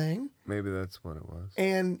Pass thing. Maybe that's what it was.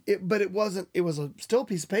 But it wasn't, it was still a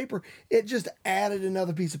piece of paper. It just added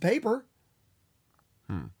another piece of paper.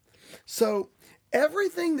 So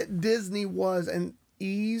everything that Disney was an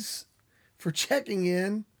ease for checking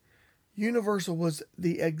in, Universal was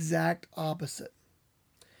the exact opposite.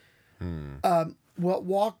 What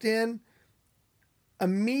walked in,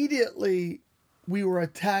 immediately we were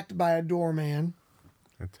attacked by a doorman.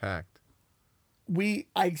 Attacked.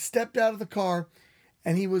 I stepped out of the car,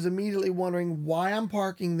 and he was immediately wondering why I'm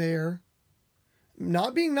parking there,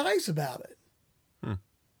 not being nice about it,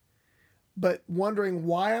 but wondering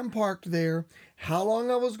why I'm parked there, how long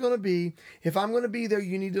I was going to be. If I'm going to be there,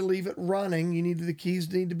 you need to leave it running. The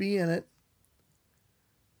keys need to be in it.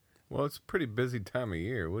 Well, it's a pretty busy time of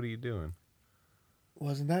year. What are you doing?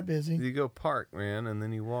 Wasn't that busy? You go park, man, and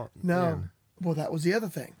then you walk No. in. Well, that was the other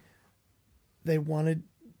thing. They wanted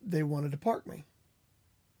to park me.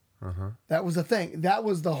 Uh-huh. That was the thing. That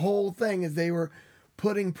was the whole thing, is they were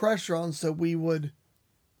putting pressure on so we would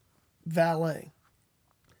valet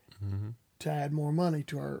to add more money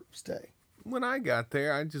to our stay. When I got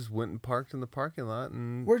there, I just went and parked in the parking lot.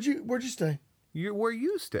 And Where'd you stay? where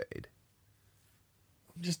you stayed.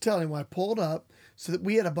 Just telling you, I pulled up so that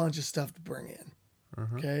we had a bunch of stuff to bring in.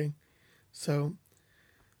 Okay. So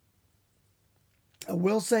I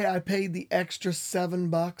will say I paid the extra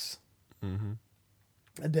 $7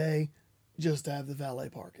 a day just to have the valet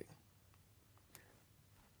parking.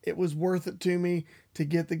 It was worth it to me to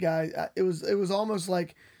get the guy. It was almost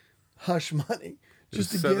like hush money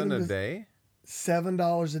just to get him. $7 a day?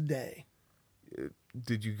 $7 a day.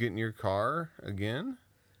 Did you get in your car again?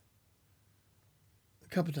 A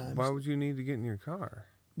couple times. Why would you need to get in your car?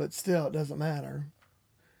 But still, it doesn't matter.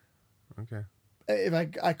 Okay. If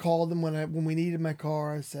I called them when we needed my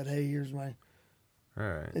car, I said, "Hey, here's my." All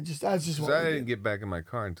right. I just Because I didn't get back in my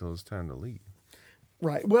car until it was time to leave.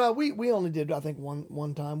 Right. Well, we only did, I think,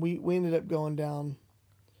 one time. We ended up going down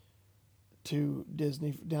to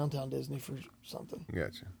downtown Disney for something.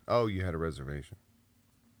 Gotcha. Oh, you had a reservation.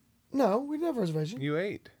 No, we didn't have a reservation. You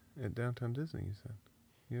ate at downtown Disney, you said.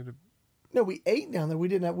 You had a... No, we ate down there. We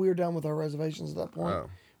didn't have. We were done with our reservations at that point. Oh.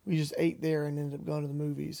 We just ate there and ended up going to the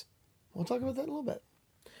movies. We'll talk about that in a little bit.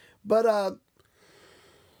 But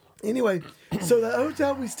anyway, so the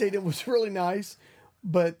hotel we stayed in was really nice,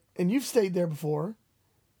 and you've stayed there before,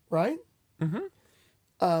 right?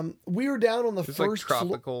 Mm-hmm. We were down on the It's first like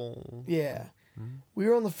tropical. Yeah. Mm-hmm. We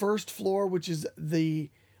were on the first floor, which is the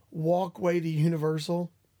walkway to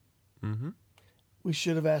Universal. Mm-hmm. We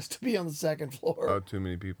should have asked to be on the second floor. Oh, too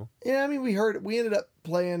many people. Yeah, I mean, we ended up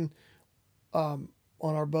playing on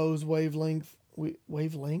our Bose wavelength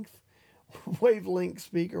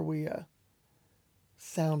speaker.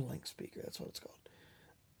 SoundLink speaker, that's what it's called.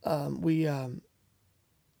 we ended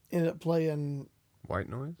up playing White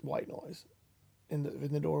noise? White Noise in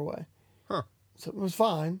the doorway. Huh. So it was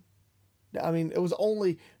fine. I mean, it was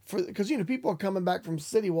only because people are coming back from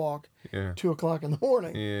City Walk Yeah. 2:00 in the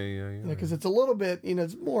morning. Yeah. Because it's a little bit,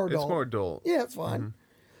 it's more adult. It's more adult. Yeah, it's fine.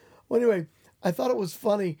 Well, anyway, I thought it was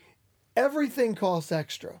funny. Everything costs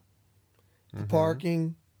extra. The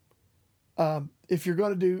parking. If you're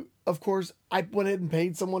going to do, of course, I went ahead and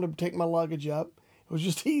paid someone to take my luggage up. It was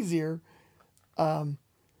just easier.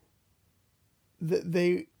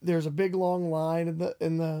 There's a big long line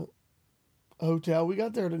in the hotel. We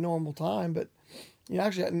got there at a normal time, but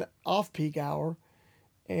actually at an off-peak hour,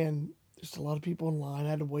 and just a lot of people in line. I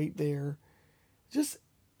had to wait there.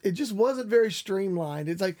 It just wasn't very streamlined.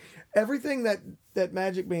 It's like everything that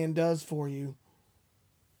Magic Band does for you,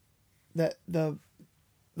 that the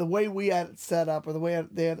way we had it set up, or the way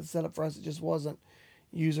they had it set up for us, it just wasn't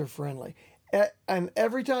user friendly. And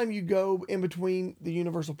every time you go in between the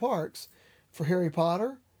Universal parks for Harry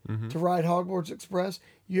Potter to ride Hogwarts Express,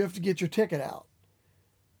 you have to get your ticket out.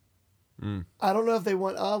 I don't know if they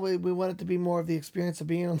want, we want it to be more of the experience of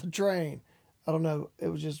being on the train. I don't know. It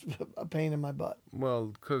was just a pain in my butt. Well,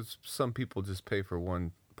 because some people just pay for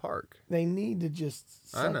one park. They need to just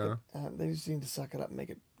suck know. it. They just need to suck it up and make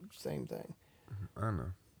it the same thing. I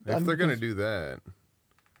know. If they're going to do that,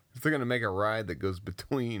 if they're going to make a ride that goes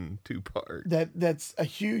between two parks. That's a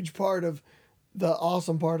huge part of the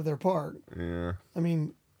awesome part of their park. Yeah. I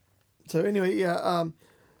mean, so anyway, yeah.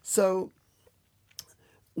 So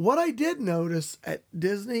what I did notice at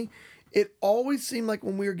Disney, it always seemed like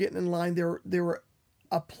when we were getting in line, there were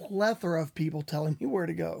a plethora of people telling me where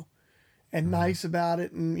to go and nice about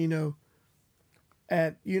it. And,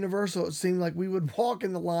 at Universal, it seemed like we would walk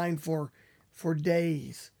in the line for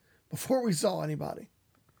days before we saw anybody.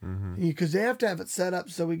 Because they have to have it set up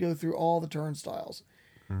so we go through all the turnstiles.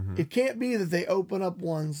 It can't be that they open up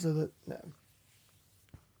one so that, no.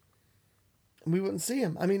 We wouldn't see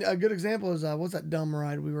him. I mean, a good example is, what's that dumb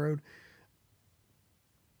ride we rode?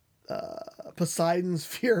 Poseidon's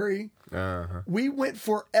Fury. We went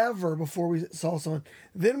forever before we saw someone.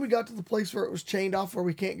 Then we got to the place where it was chained off where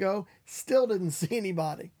we can't go. Still didn't see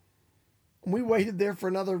anybody. We waited there for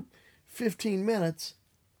another 15 minutes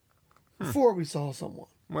before we saw someone.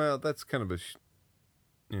 Well, that's kind of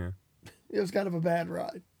yeah. It was kind of a bad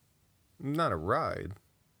ride. Not a ride.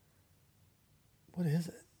 What is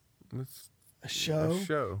it? It's A show? a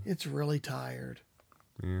show. It's really tired.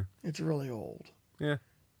 Yeah. It's really old. Yeah.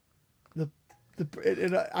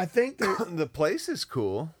 I think they. The place is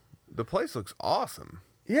cool. The place looks awesome.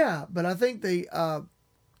 Yeah, but I think they. I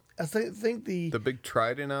think the big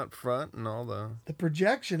trident out front and all the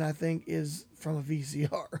projection, I think, is from a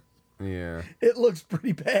VCR. Yeah. It looks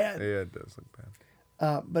pretty bad. Yeah, it does look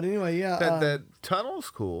bad. But anyway, yeah. That tunnel's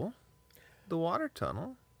cool. The water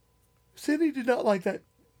tunnel. Sydney did not like that.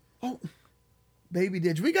 Oh, Baby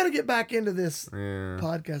Didge. We got to get back into this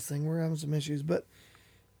podcast thing. We're having some issues, but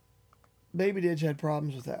Baby Didge had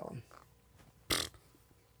problems with that one.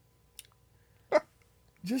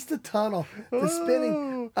 Just the tunnel, the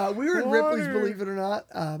spinning. We were at Ripley's, believe it or not,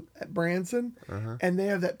 at Branson, and they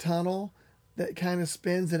have that tunnel that kind of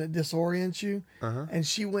spins and it disorients you. And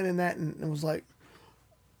she went in that and was like,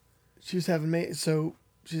 she's having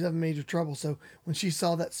major trouble. So when she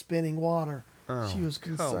saw that spinning water, she was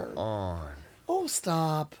concerned. Come on. Oh,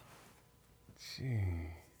 stop.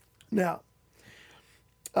 Gee. Now,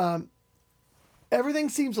 everything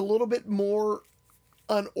seems a little bit more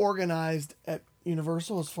unorganized at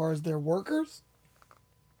Universal as far as their workers.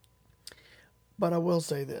 But I will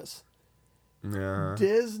say this. Yeah.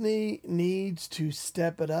 Disney needs to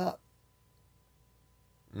step it up.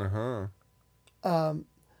 The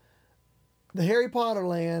Harry Potter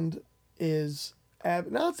land is,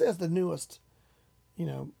 now it says the newest,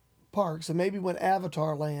 park. So maybe when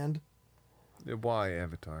Avatar Land. Why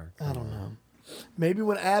Avatar? I don't know. Maybe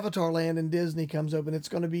when Avatar Land in Disney comes open, it's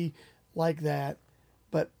going to be like that.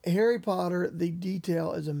 But Harry Potter, the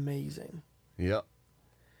detail is amazing. Yep.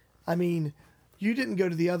 I mean, you didn't go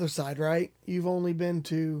to the other side, right? You've only been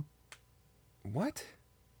to... What?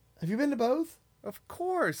 Have you been to both? Of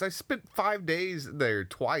course. I spent 5 days there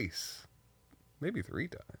twice. Maybe 3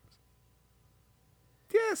 times.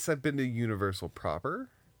 Yes, I've been to Universal proper.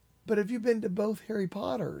 But have you been to both Harry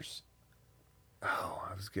Potters? Oh,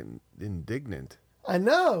 I was getting indignant. I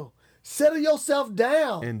know. Settle yourself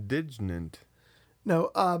down. Indignant.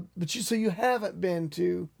 No, but you haven't been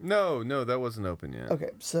to... No, that wasn't open yet.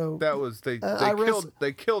 Okay, so... That was,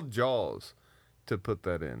 they killed Jaws to put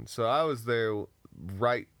that in. So I was there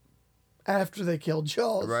after they killed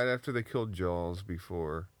Jaws. Right after they killed Jaws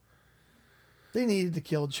before. They needed to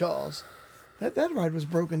kill Jaws. That ride was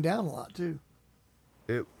broken down a lot too.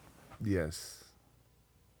 Yes.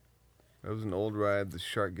 It was an old ride. The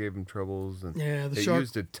shark gave him troubles, and Yeah, the it shark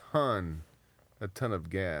used a ton of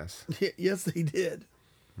gas. Yes, they did.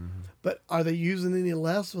 But are they using any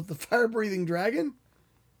less with the fire-breathing dragon?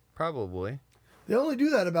 Probably. They only do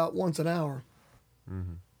that about once an hour.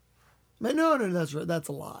 No, that's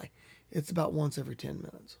a lie. It's about once every 10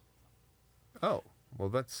 minutes. Oh, well,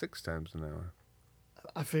 that's 6 times an hour.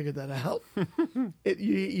 I figured that out.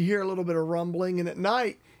 You hear a little bit of rumbling, and at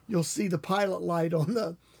night you'll see the pilot light on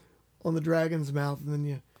the dragon's mouth, and then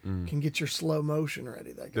you can get your slow motion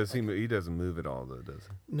ready. Does he? He doesn't move at all, though, does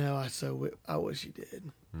he? No, I wish he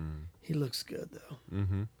did. He looks good though.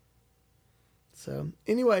 Mm-hmm. So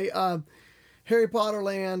anyway, Harry Potter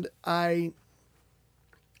Land. I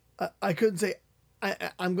couldn't say.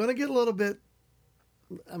 I'm going to get a little bit.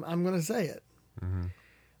 I'm going to say it.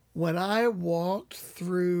 When I walked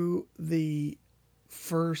through the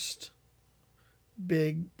first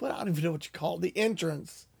big, I don't even know what you call it, the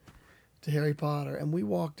entrance to Harry Potter, and we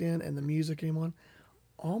walked in and the music came on,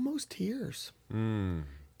 almost tears.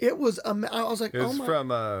 It was, I was like, It was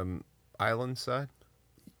from Island Side?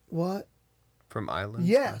 What? From Island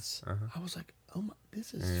Yes. Side? I was like, oh my,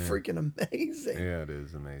 this is freaking amazing. Yeah, it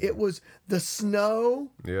is amazing. It was the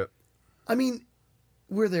snow. Yep. I mean,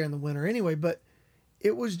 we're there in the winter anyway, but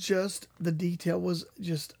it was just, the detail was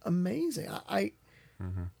just amazing.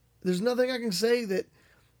 There's nothing I can say that,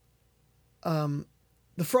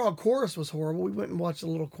 the frog chorus was horrible. We went and watched a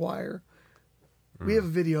little choir. We have a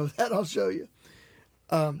video of that. I'll show you.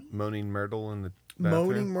 Moaning Myrtle in the bathroom.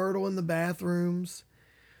 Moaning Myrtle in the bathrooms.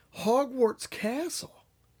 Hogwarts Castle.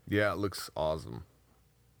 Yeah, it looks awesome.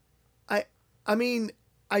 I mean,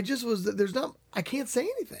 I can't say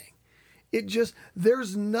anything.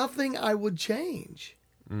 There's nothing I would change.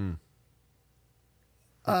 The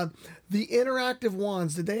interactive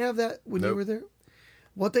wands, did they have that when you were there?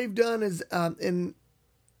 What they've done is, on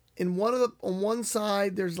one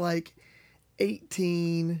side, there's like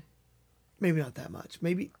 18, maybe not that much,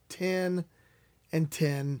 maybe 10 and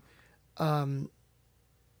 10,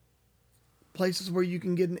 places where you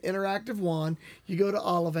can get an interactive wand. You go to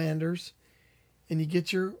Ollivander's and you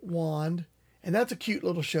get your wand, and that's a cute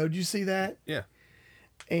little show. Did you see that? Yeah.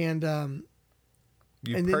 And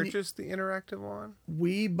you purchased the interactive wand?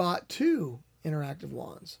 We bought 2 interactive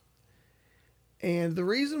wands. And the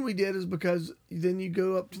reason we did is because then you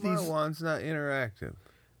go up to My these. wand's not interactive.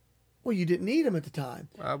 Well, you didn't need them at the time.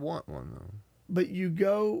 I want one, though. But you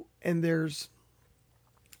go and there's.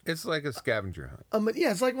 It's like a scavenger hunt. Yeah,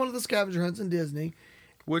 it's like one of the scavenger hunts in Disney.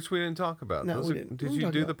 Which we didn't talk about. No, we didn't. Did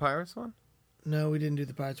you do the Pirates one? No, we didn't do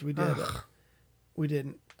the Pirates. We did. We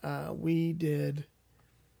didn't. We did.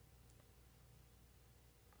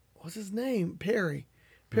 What's his name? Perry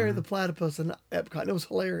the Platypus in Epcot. It was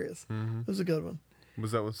hilarious. It was a good one.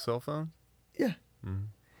 Was that with cell phone? Yeah.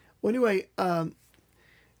 Well, anyway,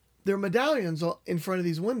 there are medallions in front of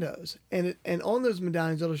these windows, and on those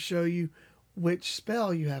medallions it'll show you which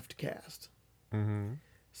spell you have to cast.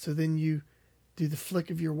 So then you do the flick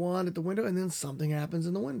of your wand at the window, and then something happens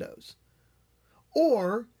in the windows.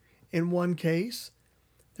 Or, in one case,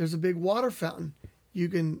 there's a big water fountain. You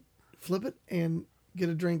can flip it and get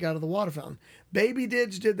a drink out of the water fountain. Baby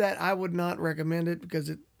Didge did that. I would not recommend it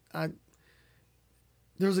because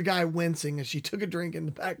there's a guy wincing as she took a drink in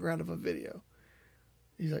the background of a video.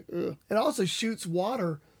 He's like, ugh. It also shoots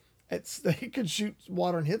water. They could shoot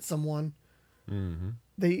water and hit someone.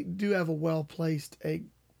 They do have a well-placed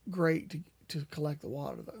grate to collect the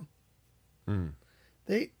water, though.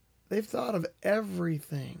 They've thought of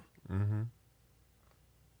everything.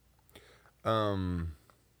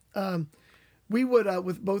 We would,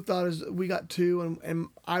 with both daughters, we got 2, and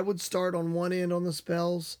I would start on one end on the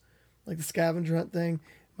spells, like the scavenger hunt thing.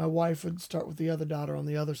 My wife would start with the other daughter on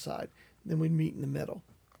the other side. Then we'd meet in the middle.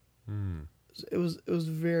 It was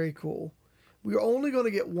very cool. We were only going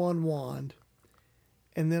to get 1 wand,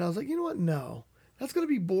 and then I was like, you know what? No, that's going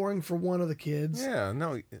to be boring for one of the kids. Yeah,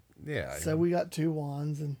 no, yeah. So we got 2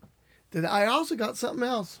 wands, and then I also got something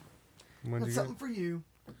else. When'd you Something for you.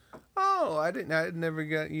 Oh, I never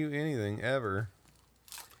got you anything ever.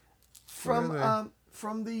 From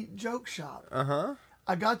the joke shop. Uh-huh.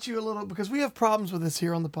 I got you a little, because we have problems with this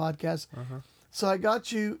here on the podcast. So I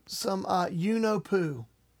got you some poo.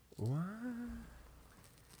 What?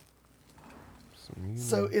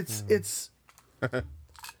 So it's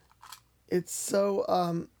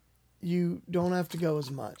so you don't have to go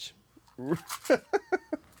as much.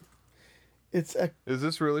 Is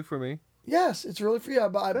this really for me? Yes, it's really for you.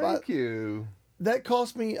 Thank you. that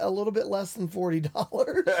cost me a little bit less than $40.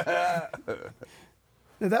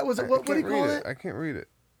 Now, that was what do you call it? I can't read it.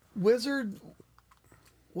 Wizard.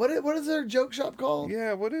 What is their joke shop called?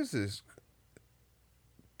 Yeah, what is this?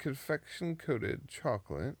 Confection coated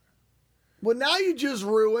chocolate. Well, now you just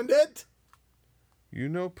ruined it. You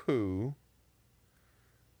know poo.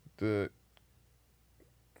 I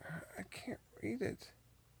can't read it.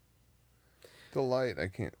 Delight, I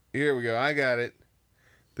can't. Here we go. I got it.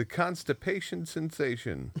 The constipation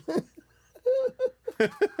sensation.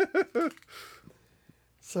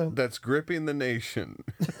 So that's gripping the nation.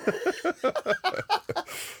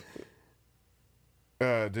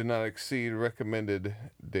 Did not exceed recommended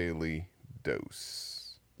daily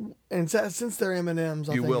dose. And since they're M&Ms,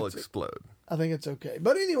 you will explode. I think it's okay.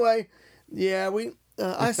 But anyway, yeah,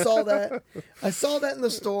 I saw that. I saw that in the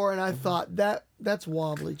store, and I thought that's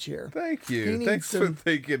wobbly chair. Thank you. Thanks for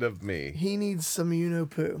thinking of me. He needs some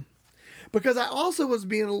poo. Because I also was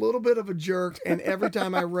being a little bit of a jerk, and every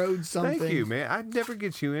time I rode something... Thank you, man. I'd never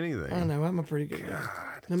get you anything. I know. I'm a pretty good guy.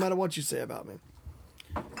 No matter what you say about me.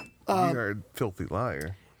 You are a filthy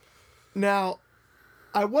liar. Now,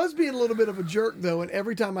 I was being a little bit of a jerk, though, and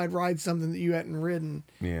every time I'd ride something that you hadn't ridden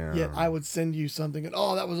yet, I would send you something, and,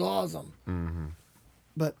 oh, that was awesome. Mm-hmm.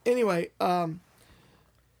 But anyway,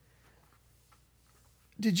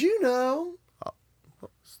 did you know...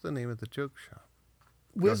 What's the name of the joke shop?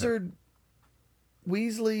 Wizard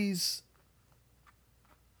Weasley's...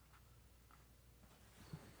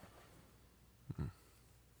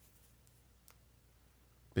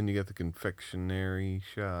 Then you got the confectionery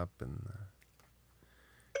shop, and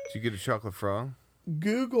did you get a chocolate frog?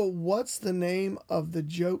 Google what's the name of the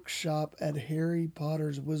joke shop at Harry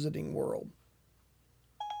Potter's Wizarding World.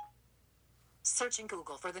 Searching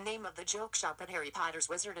Google for the name of the joke shop at Harry Potter's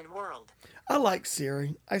Wizarding World. I like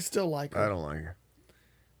Siri. I still like her. I don't like her.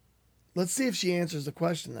 Let's see if she answers the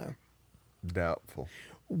question, though. Doubtful.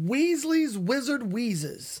 Weasley's Wizard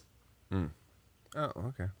Wheezes. Oh,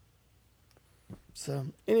 okay. So,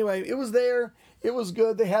 anyway, it was there. It was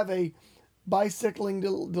good. They have a bicycling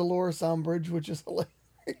Dolores Umbridge, which is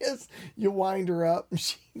hilarious. You wind her up, and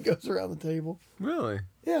she goes around the table. Really?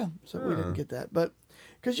 Yeah, so we didn't get that. But,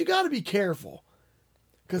 because you got to be careful.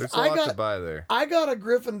 There's a lot to buy there. I got a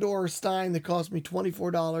Gryffindor Stein that cost me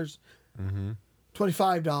 $24. Mm-hmm.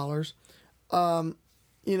 $25.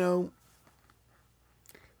 You know.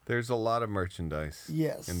 There's a lot of merchandise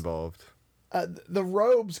involved. The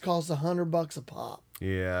robes cost $100 a pop.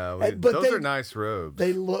 Yeah, those are nice robes.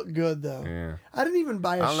 They look good though. Yeah. I didn't even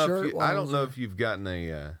buy a shirt. I don't know if you've gotten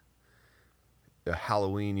a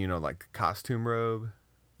Halloween, like costume robe.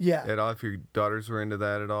 Yeah. At all, if your daughters were into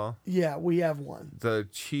that at all. Yeah, we have one. The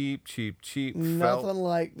cheap Nothing felt.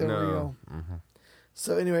 like the real. Mm-hmm.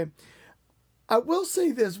 So anyway, I will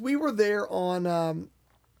say this: we were there on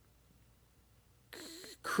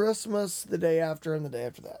Christmas, the day after, and the day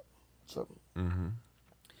after that. So. Mm-hmm.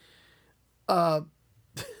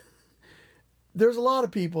 There's a lot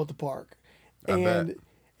of people at the park, and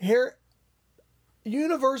here,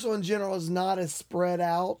 Universal in general is not as spread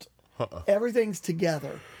out. Everything's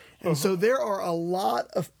together, and so there are a lot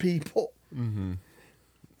of people. Mm-hmm.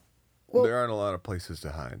 Well, there aren't a lot of places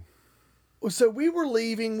to hide. So we were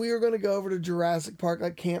leaving. We were going to go over to Jurassic Park,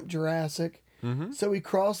 like Camp Jurassic. Mm-hmm. So we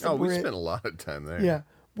crossed the bridge. We spent a lot of time there. Yeah,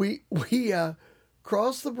 we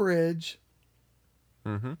crossed the bridge.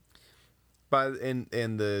 Mm-hmm.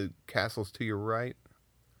 And the castle's to your right?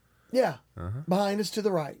 Yeah. Behind us to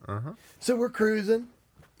the right. So we're cruising.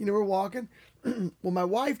 We're walking. Well, my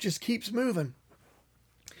wife just keeps moving.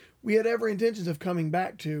 We had every intention of coming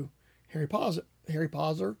back to Harry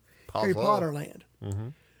Potter Land. Mm-hmm.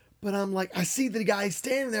 But I'm like, I see the guy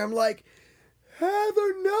standing there. I'm like,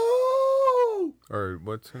 Heather, no! Or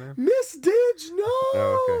what's her name? Miss Didge, no!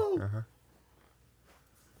 Oh, okay.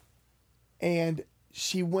 And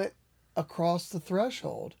she went across the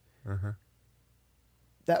threshold.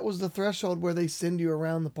 That was the threshold where they send you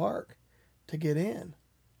around the park to get in.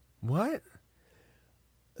 What?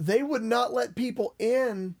 They would not let people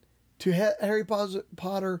in to Harry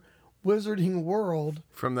Potter Wizarding World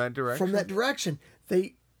from that direction.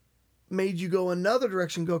 They made you go another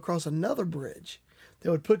direction, go across another bridge. They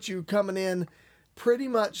would put you coming in pretty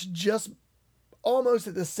much just almost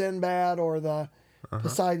at the Sinbad or the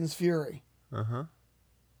Poseidon's Fury.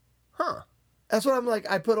 That's what I'm like.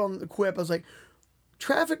 I put on the quip. I was like,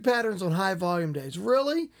 traffic patterns on high volume days.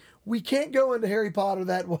 Really? We can't go into Harry Potter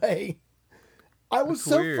that way. I was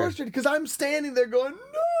so frustrated because I'm standing there going,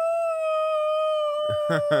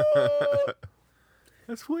 no!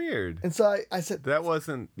 That's weird. And so I said... That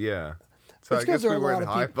wasn't... Yeah. So I guess we were in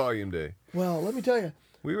high volume day. Well, let me tell you.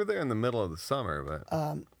 We were there in the middle of the summer, but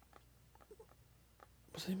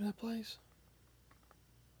What's the name of that place?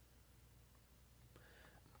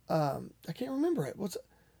 I can't remember it. What's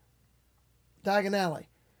Diagon Alley?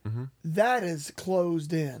 Mhm. That is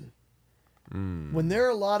closed in. When there are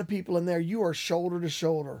a lot of people in there, you are shoulder to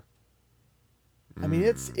shoulder. I mean,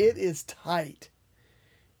 it is tight.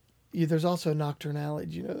 Yeah, there's also Nocturne Alley.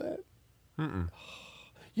 Do you know that? Mm-mm.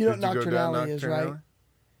 You know what Did you go Nocturne down Alley is, Nocturne right? Alley?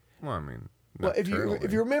 Well, I mean, Well, if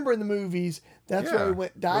nocturnally. you remember in the movies, that's where he went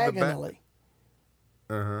with the diagonally,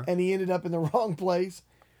 Uh-huh. and he ended up in the wrong place.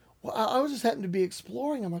 Well, I was just happened to be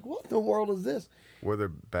exploring. I'm like, what in the world is this? Were there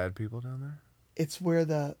bad people down there? It's where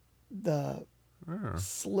the Oh.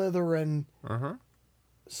 Slytherin Uh-huh.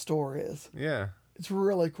 store is. Yeah. It's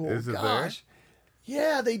really cool. Is it there? Gosh.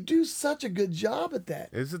 Yeah, they do such a good job at that.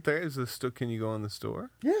 Is it there? Is the store? Can you go in the store?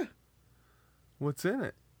 Yeah. What's in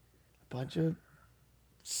it? A bunch of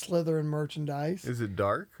Slytherin merchandise. Is it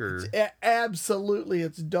dark or? Absolutely,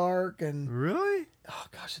 it's dark and Really? oh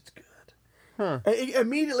gosh, it's good. Huh. It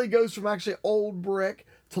immediately goes from actually old brick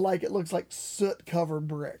to like it looks like soot covered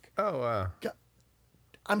brick. Oh wow.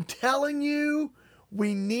 I'm telling you,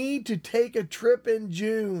 we need to take a trip in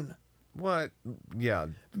June. What? Yeah.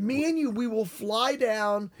 Me and you, we will fly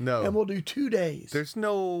down No. and we'll do 2 days. There's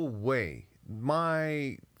no way.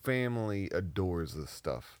 My family adores this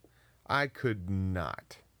stuff. I could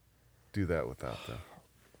not do that without them.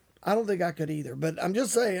 I don't think I could either, but I'm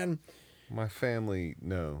just saying, My family,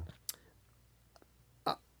 no.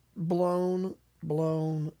 blown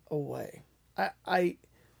away.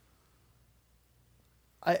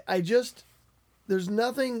 I just, there's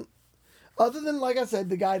nothing other than, like I said,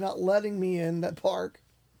 the guy not letting me in that park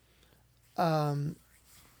when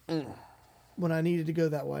I needed to go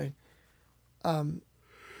that way.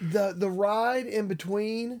 The ride in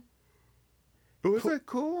between, Was that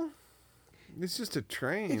cool? It's just a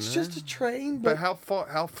train. it's huh? just a train, But but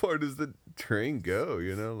how far does the train go?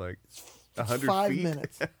 You know, like 100 5 feet.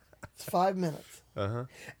 minutes. It's 5 minutes. Uh-huh.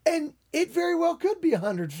 And it very well could be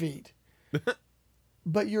 100 feet.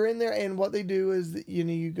 But you're in there, and what they do is, that,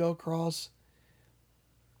 you go across,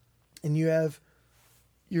 and you have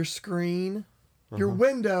your screen, your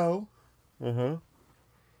window Uh-huh.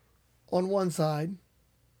 on one side,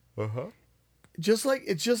 Uh-huh.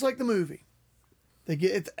 it's just like the movie.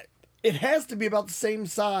 It has to be about the same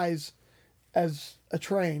size as a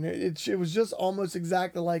train. It was just almost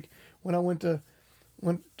exactly like when I went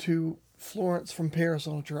to Florence from Paris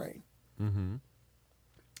on a train. Mm-hmm.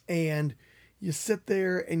 And you sit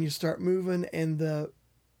there and you start moving, and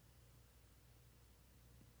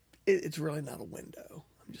it's really not a window.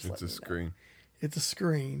 I'm just It's letting a you know. screen. It's a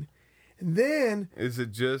screen. And then Is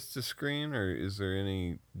it just a screen, or is there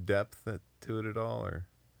any depth to it at all? Or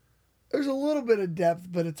there's a little bit of depth,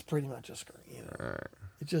 but it's pretty much a screen. all right.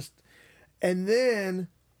 It just, and then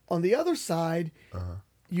on the other side,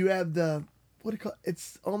 you have what do you call it?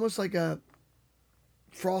 It's almost like a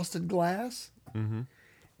frosted glass. Mm-hmm.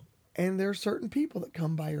 And there are certain people that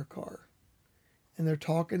come by your car, and they're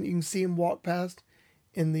talking. You can see them walk past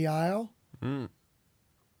in the aisle. Mm.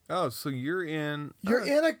 Oh, so you're in You're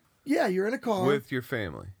in a car with your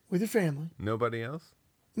family. with your family. Nobody else?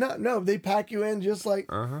 No, they pack you in just like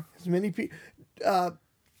Uh-huh. as many people.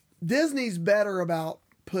 Disney's better about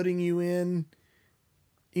putting you in,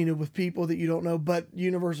 with people that you don't know. But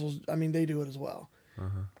Universal's, I mean, they do it as well.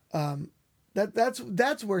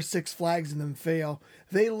 That's where Six Flags and them fail.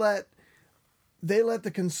 They let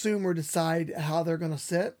the consumer decide how they're going to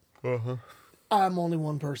sit. Uh-huh. I'm only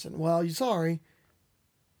one person. Well, you're sorry.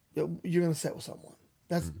 You're going to sit with someone.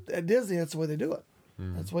 That's at Disney. That's the way they do it.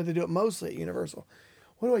 That's the way they do it mostly at Universal.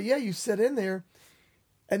 Well, anyway, yeah, you sit in there,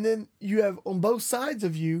 and then you have on both sides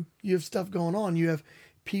of you have stuff going on. You have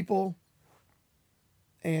people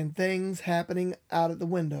and things happening out at the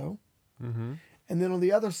window, Mm-hmm. and then on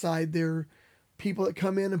the other side there are people that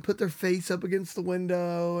come in and put their face up against the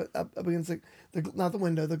window, up against the not the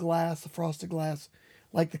window, the glass, the frosted glass,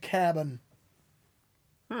 like the cabin.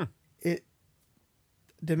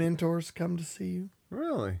 Dementors come to see you.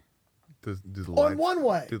 Really? Do the On lights, one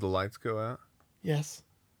way. Do the lights go out? Yes.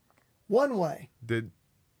 One way. Did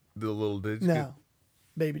the little dids No.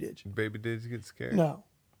 Baby did. get baby dids get scared? No.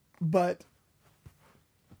 But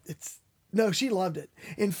no, she loved it.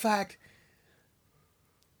 In fact,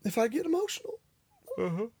 if I get emotional,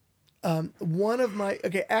 one of my,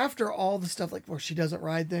 after all the stuff like where she doesn't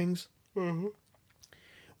ride things,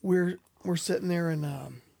 we're sitting there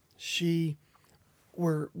and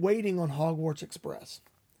we're waiting on Hogwarts Express.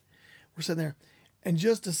 We're sitting there, and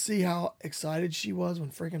just to see how excited she was when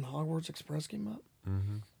freaking Hogwarts Express came up.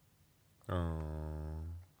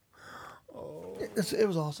 Oh. It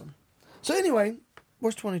was awesome. So anyway,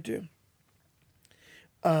 where's 22?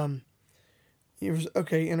 Okay,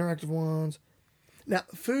 interactive ones. Now,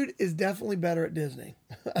 food is definitely better at Disney.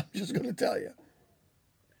 I'm just going to tell you.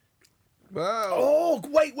 Wow. Oh,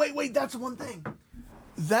 wait. That's one thing.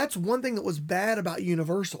 That's one thing that was bad about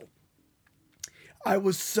Universal. I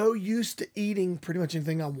was so used to eating pretty much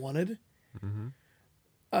anything I wanted.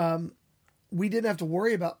 Mm-hmm. We didn't have to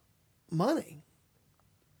worry about money.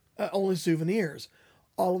 Only souvenirs.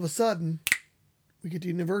 All of a sudden, we get to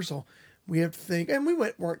Universal. We have to think, and we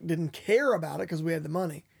didn't care about it because we had the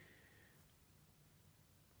money.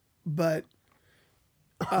 But,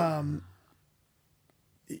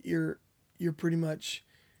 you're pretty much.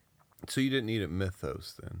 So you didn't eat at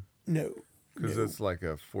Mythos then? No. Because it's like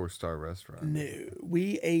a 4-star restaurant. No,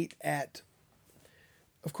 we ate at.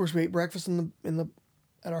 Of course, we ate breakfast at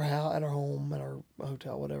our house, at our home, at our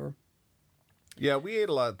hotel, whatever. Yeah, we ate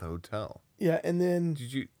a lot at the hotel. Yeah, and then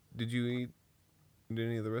Did you eat at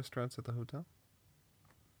any of the restaurants at the hotel?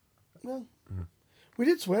 well, we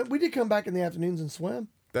did swim. We did come back in the afternoons and swim.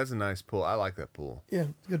 That's a nice pool. I like that pool. Yeah,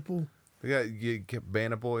 it's a good pool. You kept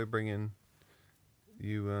Banana Boy bringing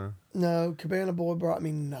you. No, Cabana Boy brought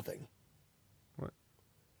me nothing. What?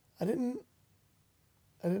 I didn't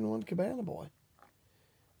want Cabana Boy.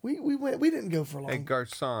 We went. We didn't go for long. Hey,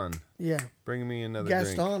 Garcon, Yeah, bring me another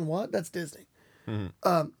Gaston. drink. What? That's Disney.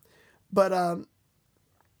 Mm-hmm. But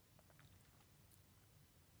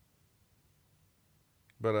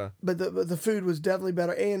the food was definitely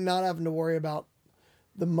better, and not having to worry about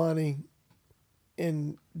the money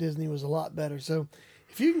in Disney was a lot better. So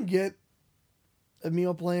if you can get a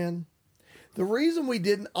meal plan, the reason we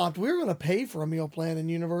didn't opt, we were going to pay for a meal plan in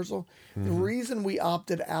Universal. Mm-hmm. The reason we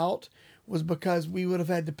opted out was because we would have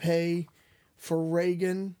had to pay for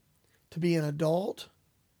Reagan to be an adult,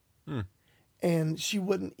 and she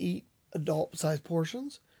wouldn't eat adult-sized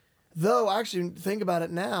portions. Though, actually, think about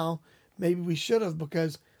it now, maybe we should have,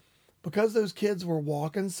 because those kids were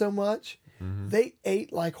walking so much, they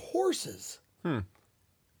ate like horses. I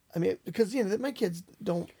mean, because, my kids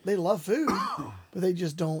they love food, but they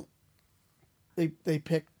just don't, they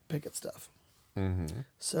pick at stuff. Mm-hmm.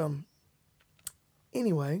 So,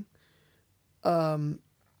 anyway,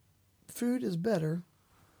 food is better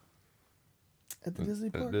at the Disney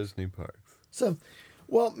parks. At Disney parks. So,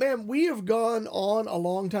 well, man, we have gone on a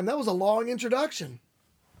long time. That was a long introduction.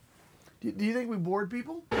 Do you think we bored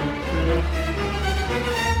people?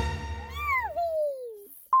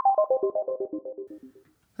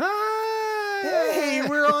 Hey,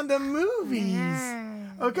 we're on to movies.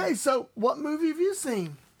 Okay, so what movie have you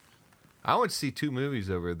seen? I went to see 2 movies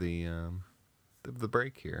over the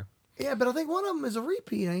break here. Yeah, but I think one of them is a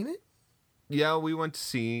repeat, ain't it? Yeah, we went to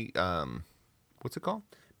see what's it called?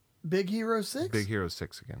 Big Hero 6? Big Hero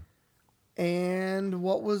 6 again. And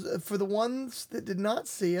what was, for the ones that did not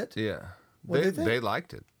see it? Yeah. They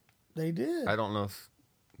liked it. They did. I don't know if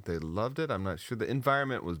they loved it. I'm not sure. The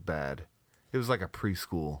environment was bad. It was like a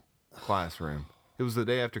preschool classroom. It was the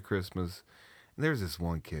day after Christmas. And there's this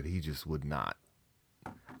one kid, he just would not.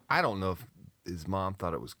 I don't know if his mom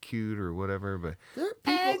thought it was cute or whatever, but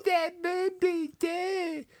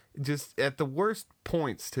just at the worst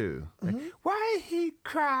points too. Like, why he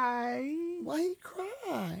cry? Why he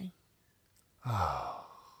cry? Oh,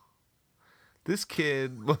 this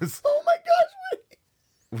kid was. Oh my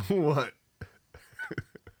gosh! Wait. What?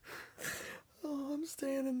 Oh, I'm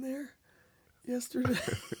standing there yesterday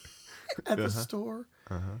at the store,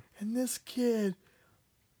 and this kid,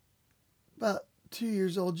 about 2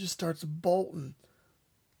 years old, just starts bolting.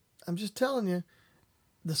 I'm just telling you,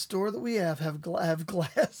 the store that we have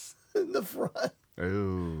glass in the front.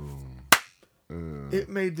 Ooh. It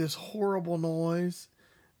made this horrible noise,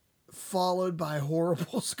 followed by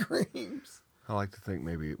horrible screams. I like to think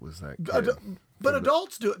maybe it was that kid. But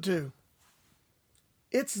adults do it too.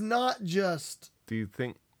 It's not just. Do you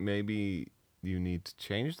think maybe you need to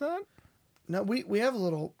change that? No, we have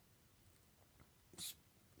little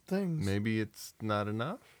things. Maybe it's not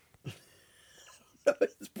enough?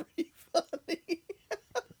 It's pretty funny.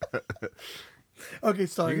 Okay,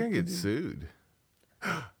 sorry. You're going to get sued.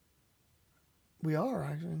 We are,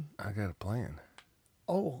 actually. I got a plan.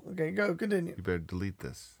 Oh, okay, go, continue. You better delete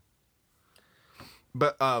this.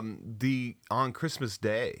 But on Christmas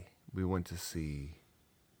Day, we went to see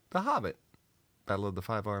The Hobbit, Battle of the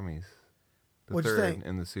Five Armies. The What'd you third think?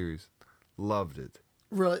 in the series. Loved it.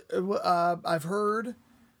 Really? I've heard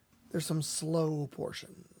there's some slow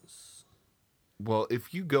portions. Well,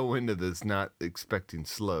 if you go into this not expecting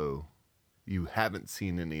slow, you haven't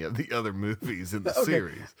seen any of the other movies in the Okay.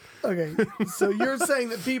 series. Okay, so you're saying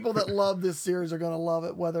that people that love this series are going to love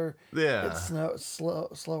it, whether Yeah. it's slow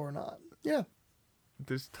or not. Yeah.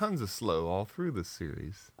 There's tons of slow all through the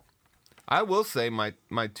series. I will say my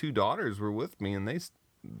two daughters were with me, and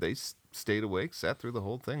they stayed awake, sat through the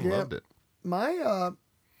whole thing, Yeah. loved it. My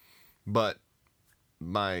But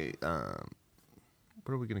my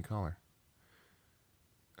what are we gonna call her?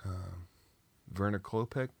 Verna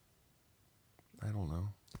Klopek? I don't know.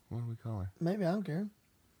 What do we call her? maybe I don't care.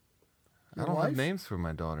 I Your don't wife? have names for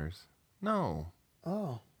my daughters. No,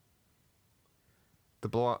 Oh, the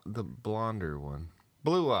blonder one,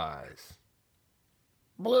 Blue Eyes.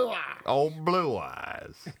 Blue Eye. Oh, Blue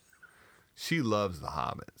Eyes. She loves The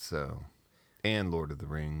Hobbit, so, and Lord of the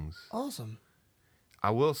Rings. Awesome. I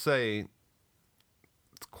will say,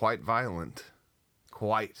 it's quite violent.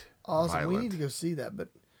 Quite Awesome. violent. We need to go see that, but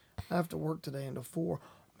I have to work today until 4.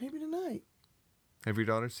 Maybe tonight. Have your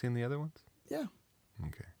daughters seen the other ones? Yeah.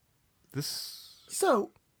 Okay. This.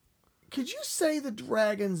 So, could you say the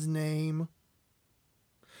dragon's name?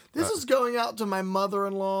 This is going out to my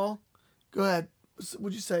mother-in-law. Go ahead.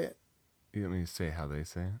 Would you say it? You want me to say how they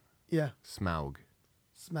say it? Yeah. Smaug.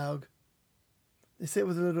 Smaug. They say it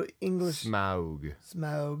with a little English. Smaug.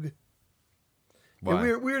 Smaug. Why?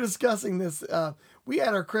 Yeah, we were discussing this. We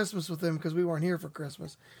had our Christmas with them because we weren't here for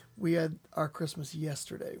Christmas. We had our Christmas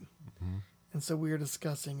yesterday. Mm-hmm. And so we were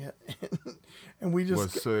discussing it. And we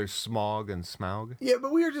just... So there's Smog and Smaug? Yeah,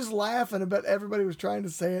 but we were just laughing about everybody was trying to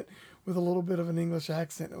say it with a little bit of an English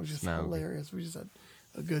accent. It was just Smaug. hilarious. We just had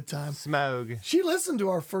a good time. Smaug. She listened to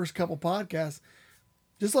our first couple podcasts,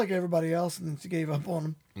 just like everybody else, and then she gave up on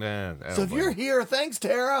them. Yeah, So if you're here, thanks,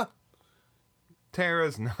 Tara.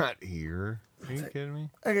 Tara's not here. Are you kidding me?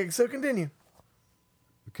 Okay, so continue.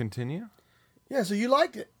 Continue? Yeah, so you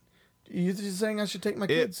liked it. You're just saying I should take my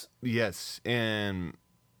kids. Yes, and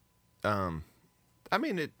I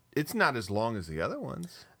mean it's not as long as the other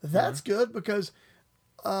ones. That's good because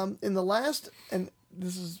in the last, and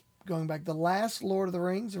this is going back, the last Lord of the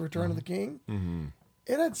Rings, The Return of the King,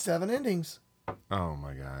 it had 7 endings. Oh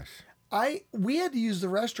my gosh. We had to use the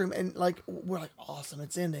restroom and we're like, awesome,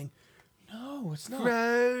 it's ending. No, it's not.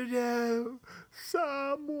 Frodo,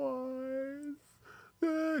 someone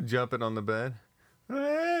jumping on the bed.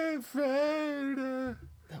 Hey, Frodo.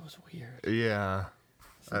 That was weird. Yeah.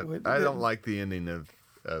 So I don't like the ending of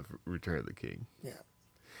Return of the King. Yeah.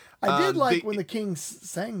 I did like the- when the king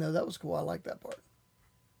sang, though. That was cool. I like that part.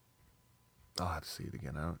 I'll have to see it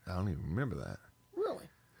again. I don't even remember that. Really?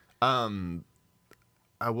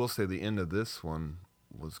 I will say the end of this one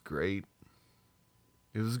was great.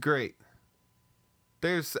 It was great.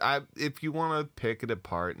 If you want to pick it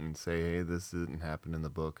apart and say, hey, this didn't happen in the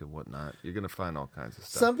book and whatnot, you're going to find all kinds of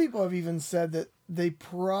stuff. Some people have even said that they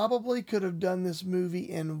probably could have done this movie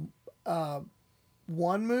in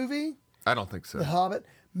one movie, I don't think so. The Hobbit,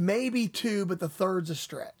 maybe 2, but the third's a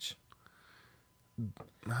stretch.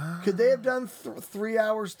 Could they have done 3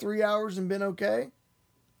 hours, and been okay?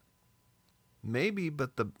 Maybe,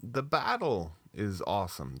 but the battle is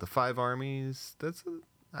awesome. The 5 armies,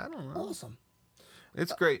 I don't know. Awesome.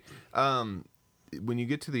 It's great. When you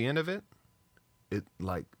get to the end of it, it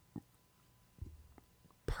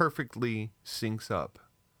perfectly syncs up,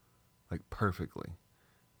 perfectly,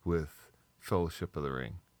 with Fellowship of the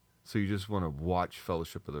Ring. So you just want to watch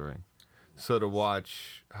Fellowship of the Ring. So to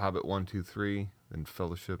watch Hobbit 1, 2, 3, then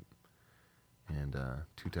Fellowship, and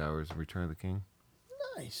 2 Towers and Return of the King,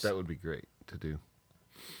 Nice. that would be great to do.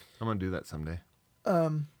 I'm gonna do that someday.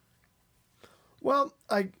 Well,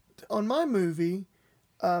 on my movie,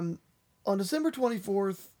 on December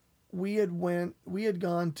 24th, we had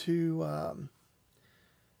gone to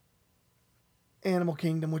Animal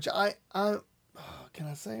Kingdom, which can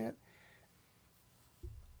I say it?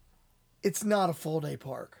 It's not a full day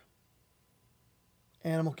park.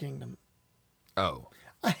 Animal Kingdom. Oh,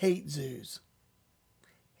 I hate zoos.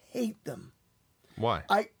 Hate them. why?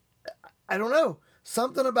 I don't know.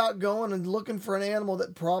 Something about going and looking for an animal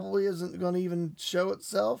that probably isn't going to even show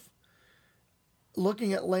itself.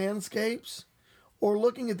 Looking at landscapes, or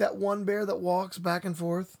looking at that one bear that walks back and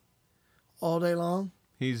forth all day long.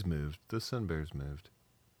 He's moved. The sun bear's moved.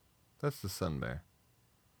 That's the sun bear.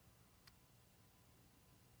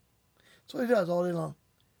 That's what he does all day long.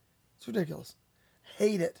 It's ridiculous.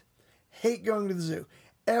 Hate it. Hate going to the zoo.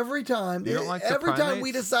 Every time, You don't like the every time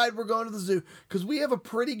we primates? decide we're going to the zoo, because we have a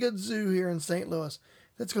pretty good zoo here in St. Louis.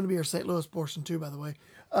 That's going to be our St. Louis portion too, by the way.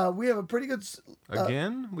 We have a pretty good.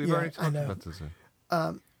 Again? We've yeah, already I talked know. about this.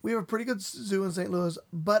 We have a pretty good zoo in St. Louis,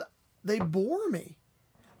 but they bore me.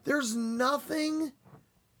 There's nothing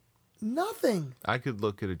Nothing. I could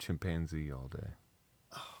look at a chimpanzee all day.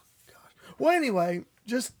 Well, anyway,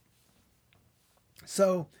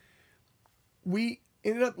 so we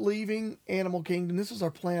ended up leaving Animal Kingdom. This was our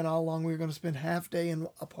plan all along. We were going to spend half day in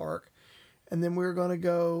a park, and then we were going to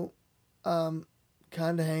go, kind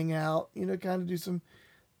of hang out, kind of do some.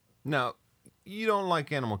 Now, you don't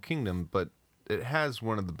like Animal Kingdom, but it has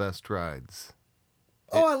one of the best rides.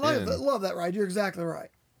 Oh, I love that ride. You're exactly right.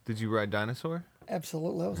 Did you ride Dinosaur?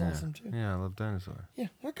 Absolutely, that was awesome too. Yeah, I love Dinosaur. Yeah,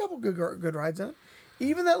 there are a couple good rides in it.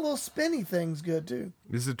 Even that little spinny thing's good too.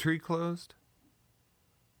 Is the tree closed?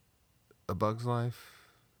 A Bug's Life?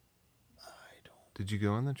 I don't Did you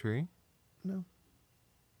go in the tree? know.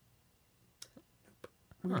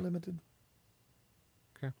 We're limited.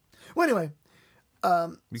 Okay. Well, anyway,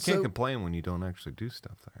 You can't complain when you don't actually do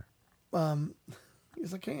stuff there.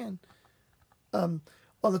 yes, I can. On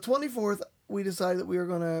the 24th, we decided that we were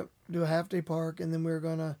going to do a half-day park, and then we were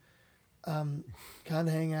going to kind of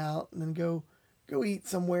hang out, and then go eat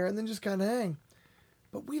somewhere, and then just kind of hang.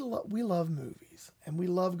 But we love movies, and we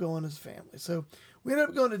love going as a family. So we ended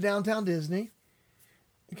up going to Downtown Disney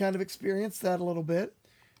and kind of experienced that a little bit.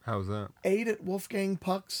 How was that? Ate at Wolfgang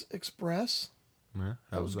Puck's Express. Yeah,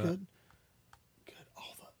 That was good. Good.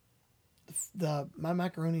 Oh, my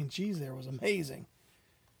macaroni and cheese there was amazing.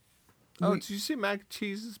 Oh, did you see Mac and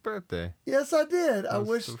Cheese's birthday? Yes, I did. I That's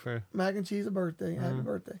wish so fair. Mac and Cheese a birthday. Happy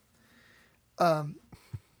birthday.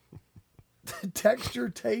 Texture,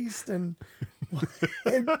 taste, and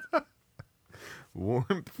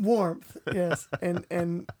warmth. Yes,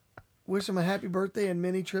 and wish him a happy birthday and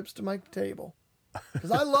many trips to my table.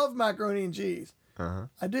 Because I love macaroni and cheese. Uh-huh.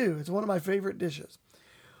 I do. It's one of my favorite dishes.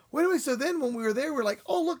 Well, anyway, so then when we were there, we're like,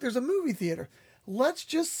 oh, look, there's a movie theater. Let's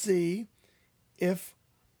just see if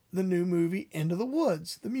the new movie Into the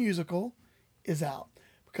Woods, the musical, is out.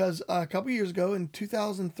 Because a couple years ago, in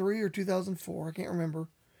 2003 or 2004, I can't remember.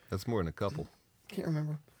 That's more than a couple. Can't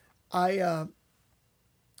remember. I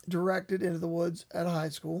directed Into the Woods at a high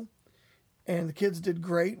school, and the kids did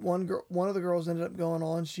great. One of the girls ended up going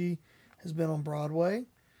on. She has been on Broadway.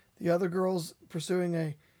 The other girl's pursuing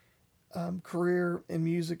a career in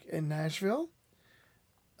music in Nashville.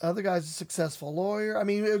 Other guy's a successful lawyer. I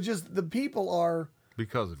mean, it was just the people are.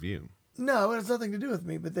 Because of you. No, it has nothing to do with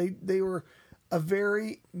me. But they were a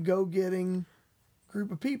very go-getting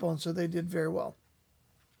group of people, and so they did very well.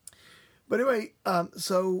 But anyway,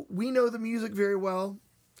 so we know the music very well.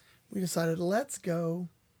 We decided, let's go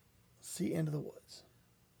see Into the Woods.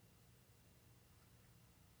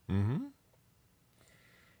 Mm-hmm.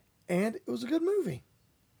 And it was a good movie.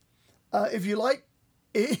 If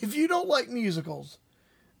you don't like musicals,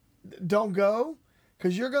 don't go,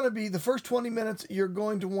 because you're going to be, the first 20 minutes, you're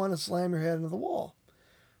going to want to slam your head into the wall.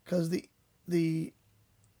 Because the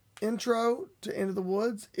intro to Into the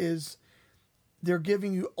Woods is, they're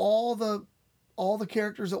giving you all the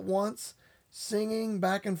characters at once, singing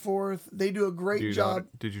back and forth. They do a great job.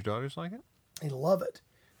 Did your daughters like it? They love it.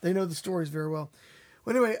 They know the stories very well.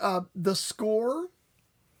 Well, anyway, the score,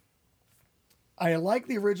 I like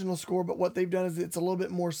the original score, but what they've done is it's a little bit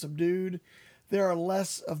more subdued. There are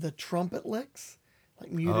less of the trumpet licks,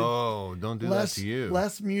 like muted. Oh, don't do that to you.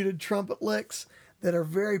 Less muted trumpet licks that are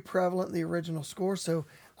very prevalent in the original score. So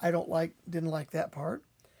I didn't like that part.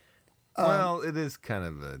 Well, it is kind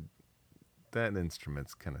of that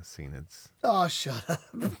instrument's kind of seen its. Oh, shut up.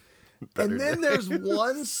 And then there's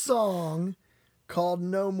one song called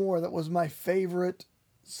No More that was my favorite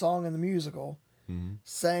song in the musical,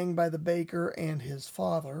 sang by the baker and his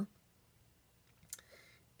father.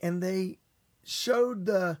 And they showed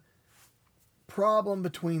the problem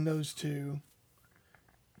between those two,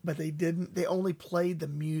 but they only played the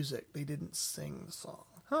music. They didn't sing the song.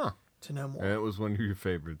 Huh. To No More. And it was one of your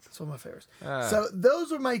favorites. It's one of my favorites. Ah. So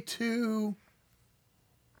those are my two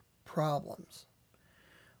problems.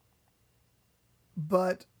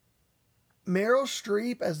 But Meryl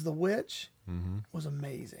Streep as the witch was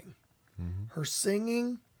amazing. Her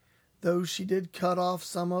singing, though she did cut off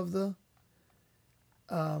some of the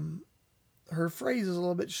her phrases a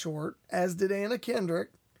little bit short, as did Anna Kendrick.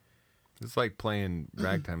 It's like playing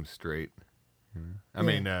ragtime straight. I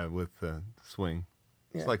mean, with swing.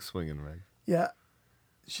 It's like swinging rag. Yeah.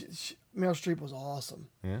 Meryl Streep was awesome.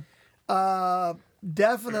 Yeah.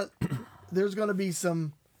 Definite. There's going to be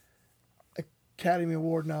some Academy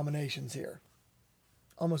Award nominations here.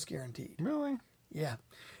 Almost guaranteed. Really? Yeah.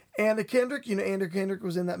 Anna Kendrick, Anna Kendrick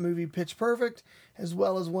was in that movie Pitch Perfect, as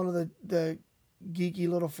well as one of the geeky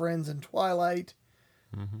little friends in Twilight.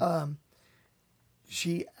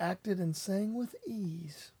 She acted and sang with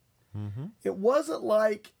ease. It wasn't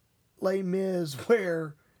like Les Mis,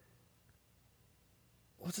 where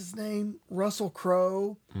what's his name? Russell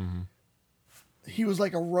Crowe. Mm-hmm. He was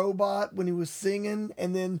like a robot when he was singing,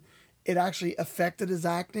 and then it actually affected his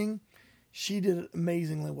acting. She did it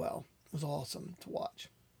amazingly well. It was awesome to watch.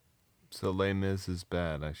 So Les Mis is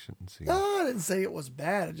bad. I shouldn't see it. No, I didn't say it was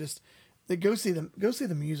bad. I just go see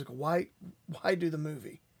the musical. Why do the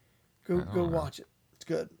movie? Go watch it. It's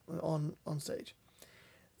good on stage.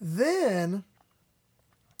 Then,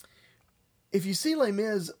 if you see Les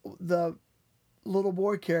Mis, the little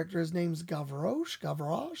boy character, his name's Gavroche.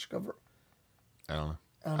 I don't know.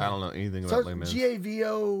 I don't know anything about Starts Les Mis.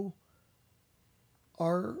 GavoRche.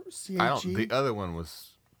 The other one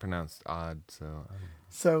was pronounced odd, so.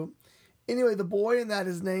 So, anyway, the boy in that,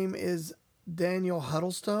 his name is Daniel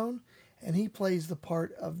Huddlestone, and he plays the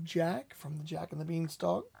part of Jack from the Jack and the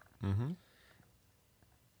Beanstalk. Mm-hmm.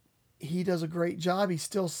 He does a great job. He's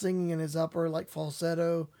still singing in his upper like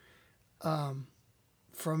falsetto, from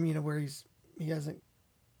where he hasn't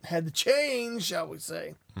had the change, shall we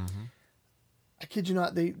say? Mm-hmm. I kid you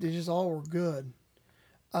not, they just all were good.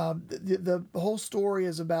 The whole story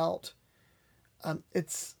is about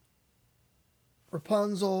it's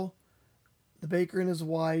Rapunzel, the baker and his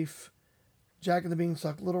wife, Jack and the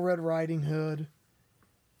Beanstalk, Little Red Riding Hood,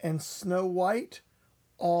 and Snow White,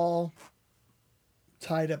 all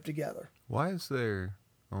tied up together. Why is there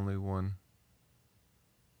only one?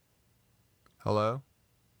 Hello?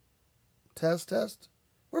 Test.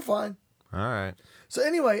 We're fine. All right. So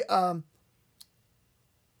anyway,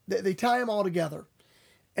 they tie them all together.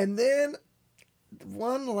 And then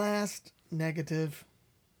one last negative.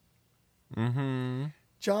 Mm-hmm.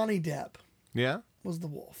 Johnny Depp Yeah? was the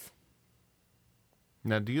wolf.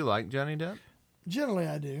 Now, do you like Johnny Depp? Generally,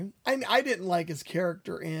 I do. I didn't like his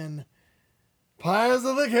character in Pirates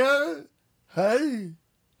of the Caribbean. Hey.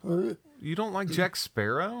 You don't like Jack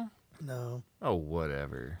Sparrow? No. Oh,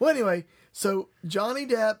 whatever. Well, anyway, so Johnny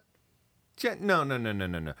Depp.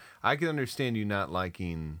 No. I can understand you not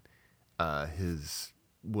liking his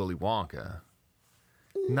Willy Wonka.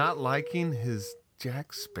 Not liking his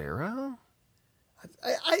Jack Sparrow?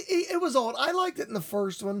 It was old. I liked it in the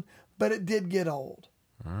first one, but it did get old.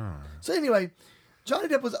 Oh. So anyway, Johnny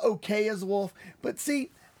Depp was okay as the wolf, but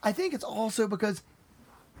see, I think it's also because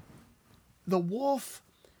the wolf,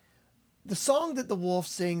 the song that the wolf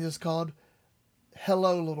sings is called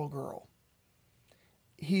 "Hello, Little Girl."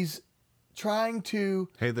 He's trying to.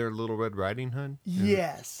 Hey there, Little Red Riding Hood?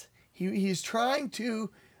 Yes, he's trying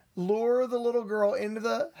to lure the little girl into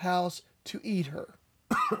the house to eat her.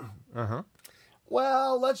 Uh-huh.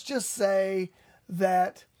 Well, let's just say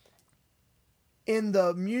that in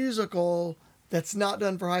the musical that's not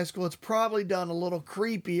done for high school, it's probably done a little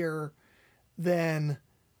creepier than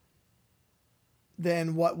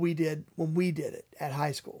what we did when we did it at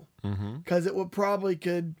high school. Because it would probably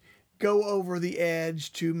could go over the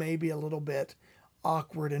edge to maybe a little bit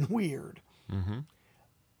awkward and weird. Mm-hmm.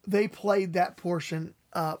 They played that portion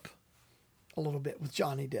up a little bit with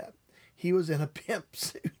Johnny Depp. He was in a pimp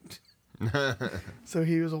suit. So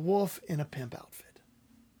he was a wolf in a pimp outfit.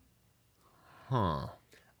 Huh.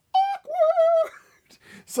 Awkward!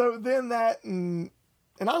 So then that, and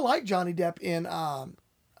I like Johnny Depp in,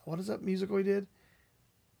 what is that musical he did?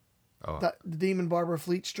 Oh. The Demon Barber of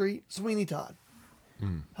Fleet Street, Sweeney Todd.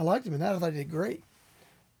 I liked him in that. I thought he did great.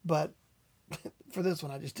 But for this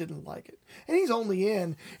one, I just didn't like it. And he's only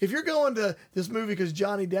in, if you're going to this movie because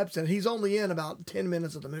Johnny Depp's in it, he's only in about 10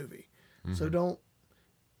 minutes of the movie. So don't,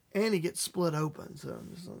 and he gets split open. So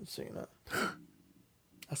I'm just seeing that.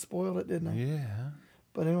 I spoiled it, didn't I? Yeah.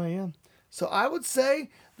 But anyway, yeah. So I would say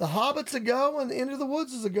The Hobbit's a go and The Into the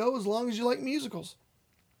Woods is a go as long as you like musicals.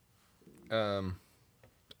 I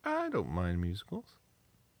don't mind musicals.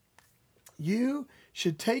 You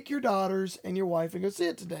should take your daughters and your wife and go see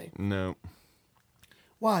it today. No.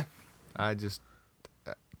 Why? I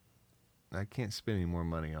can't spend any more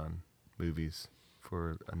money on movies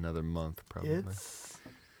for another month, probably. It's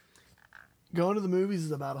going to the movies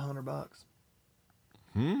is about $100.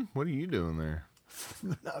 What are you doing there?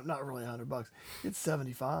 No, not really $100. It's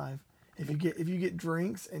 $75 if you get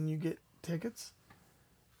drinks and you get tickets.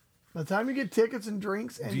 By the time you get tickets and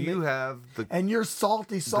drinks, and Do you have the and your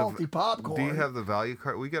salty popcorn. Do you have the value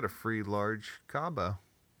card? We got a free large Cabo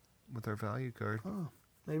with our value card. Oh,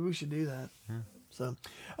 maybe we should do that. Yeah. So,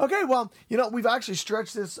 okay, well, we've actually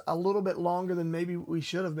stretched this a little bit longer than maybe we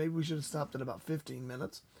should have. Maybe we should have stopped at about 15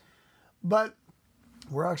 minutes. But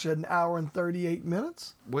we're actually at an hour and 38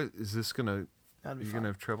 minutes. What is this gonna? That'd be You're fine.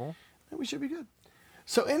 gonna have trouble. And we should be good.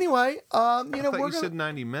 So anyway, I thought we're you said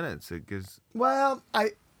 90 minutes. It gives. Well,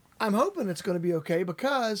 I'm hoping it's going to be okay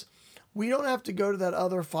because we don't have to go to that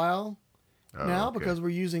other file now okay. because we're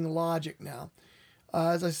using Logic now.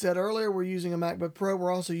 As I said earlier, we're using a MacBook Pro.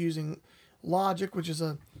 We're also using Logic, which is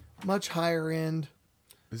a much higher end.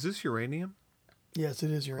 Is this uranium? Yes,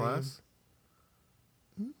 it is uranium. Glass?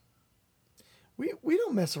 We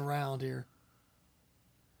don't mess around here.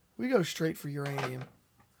 We go straight for uranium.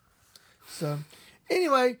 So,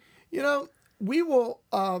 anyway, we will.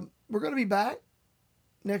 We're going to be back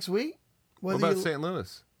next week. What about St.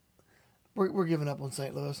 Louis? We're giving up on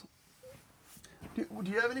St. Louis. Do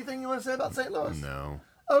you have anything you want to say about St. Louis? No.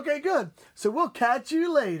 Okay, good. So we'll catch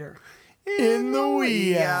you later in the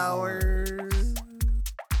wee hours.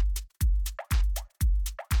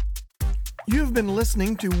 You've been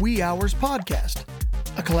listening to Wee Hours Podcast,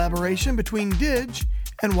 a collaboration between Didge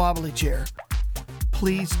and Wobbly Chair.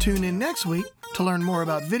 Please tune in next week to learn more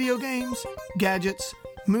about video games, gadgets,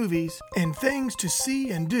 movies, and things to see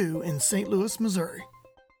and do in St. Louis, Missouri.